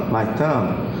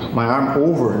arm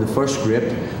over the first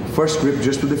grip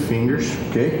just to the fingers,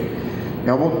 okay?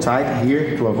 Elbow tight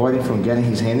here to avoid him from getting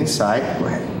his hand inside. Go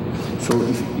ahead. So,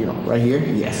 if, you know, right here,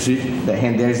 yes, see, the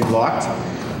hand there is blocked.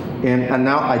 And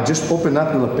now I just open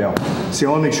up the lapel. See, I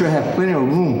want to make sure I have plenty of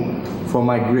room for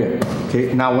my grip,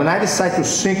 okay? Now, when I decide to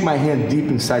sink my hand deep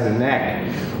inside the neck,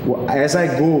 as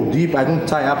I go deep, I don't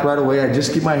tie up right away. I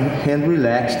just keep my hand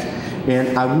relaxed,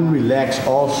 and I will relax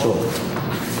also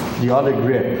the other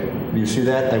grip. Do you see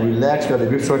that? I relax the other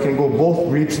grip so I can go both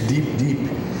grips deep.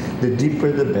 The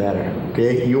deeper, the better,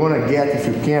 okay? You want to get, if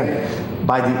you can,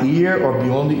 by the ear or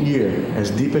beyond the ear,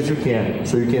 as deep as you can,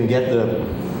 so you can get the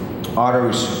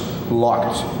arteries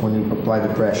locked when you apply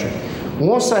the pressure.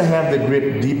 Once I have the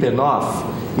grip deep enough,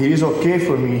 it is okay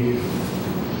for me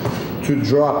to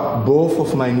drop both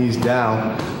of my knees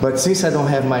down, but since I don't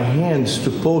have my hands to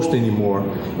post anymore,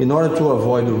 in order to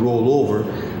avoid the rollover,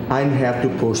 I have to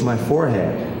post my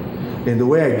forehead. And the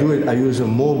way I do it, I use a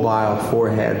mobile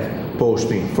forehead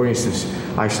posting. For instance,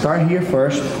 I start here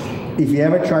first. If he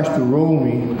ever tries to roll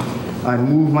me, I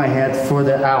move my head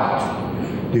further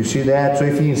out. Do you see that? So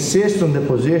if he insists on the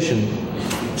position,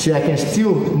 see, I can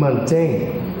still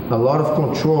maintain a lot of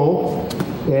control,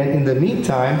 and in the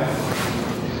meantime,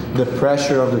 the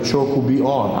pressure of the choke will be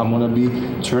on. I'm gonna be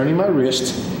turning my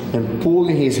wrist and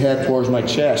pulling his head towards my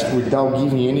chest without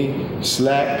giving any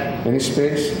slack, any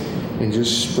space, and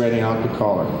just spreading out the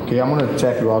collar. Okay, I'm gonna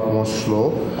tap you out more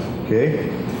slow.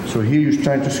 Okay, so here you're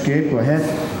trying to escape, go ahead.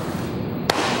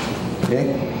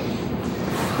 Okay,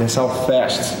 that's how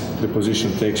fast the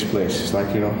position takes place. It's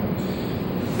like, you know.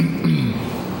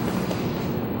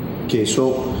 Okay,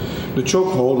 so the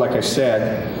choke hold, like I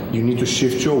said, you need to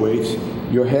shift your weight.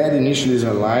 Your head initially is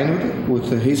aligned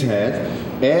with his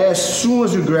head. As soon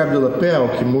as you grab the lapel,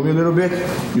 keep moving a little bit,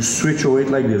 you switch your weight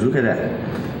like this. Look at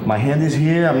that. My hand is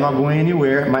here, I'm not going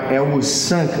anywhere. My elbow is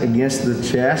sunk against the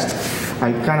chest.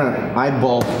 I kind of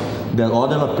eyeball the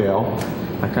other lapel.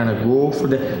 I kind of go for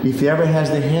the, if he ever has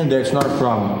the hand there, it's not a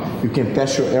problem. You can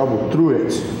pass your elbow through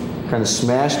it. Kind of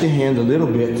smash the hand a little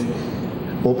bit,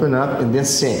 open up, and then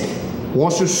sink.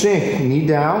 Once you sink, knee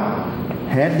down,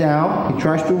 head down, he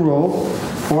tries to roll,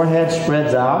 forehead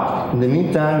spreads out. In the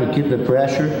meantime, you keep the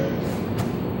pressure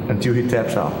until he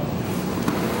taps out.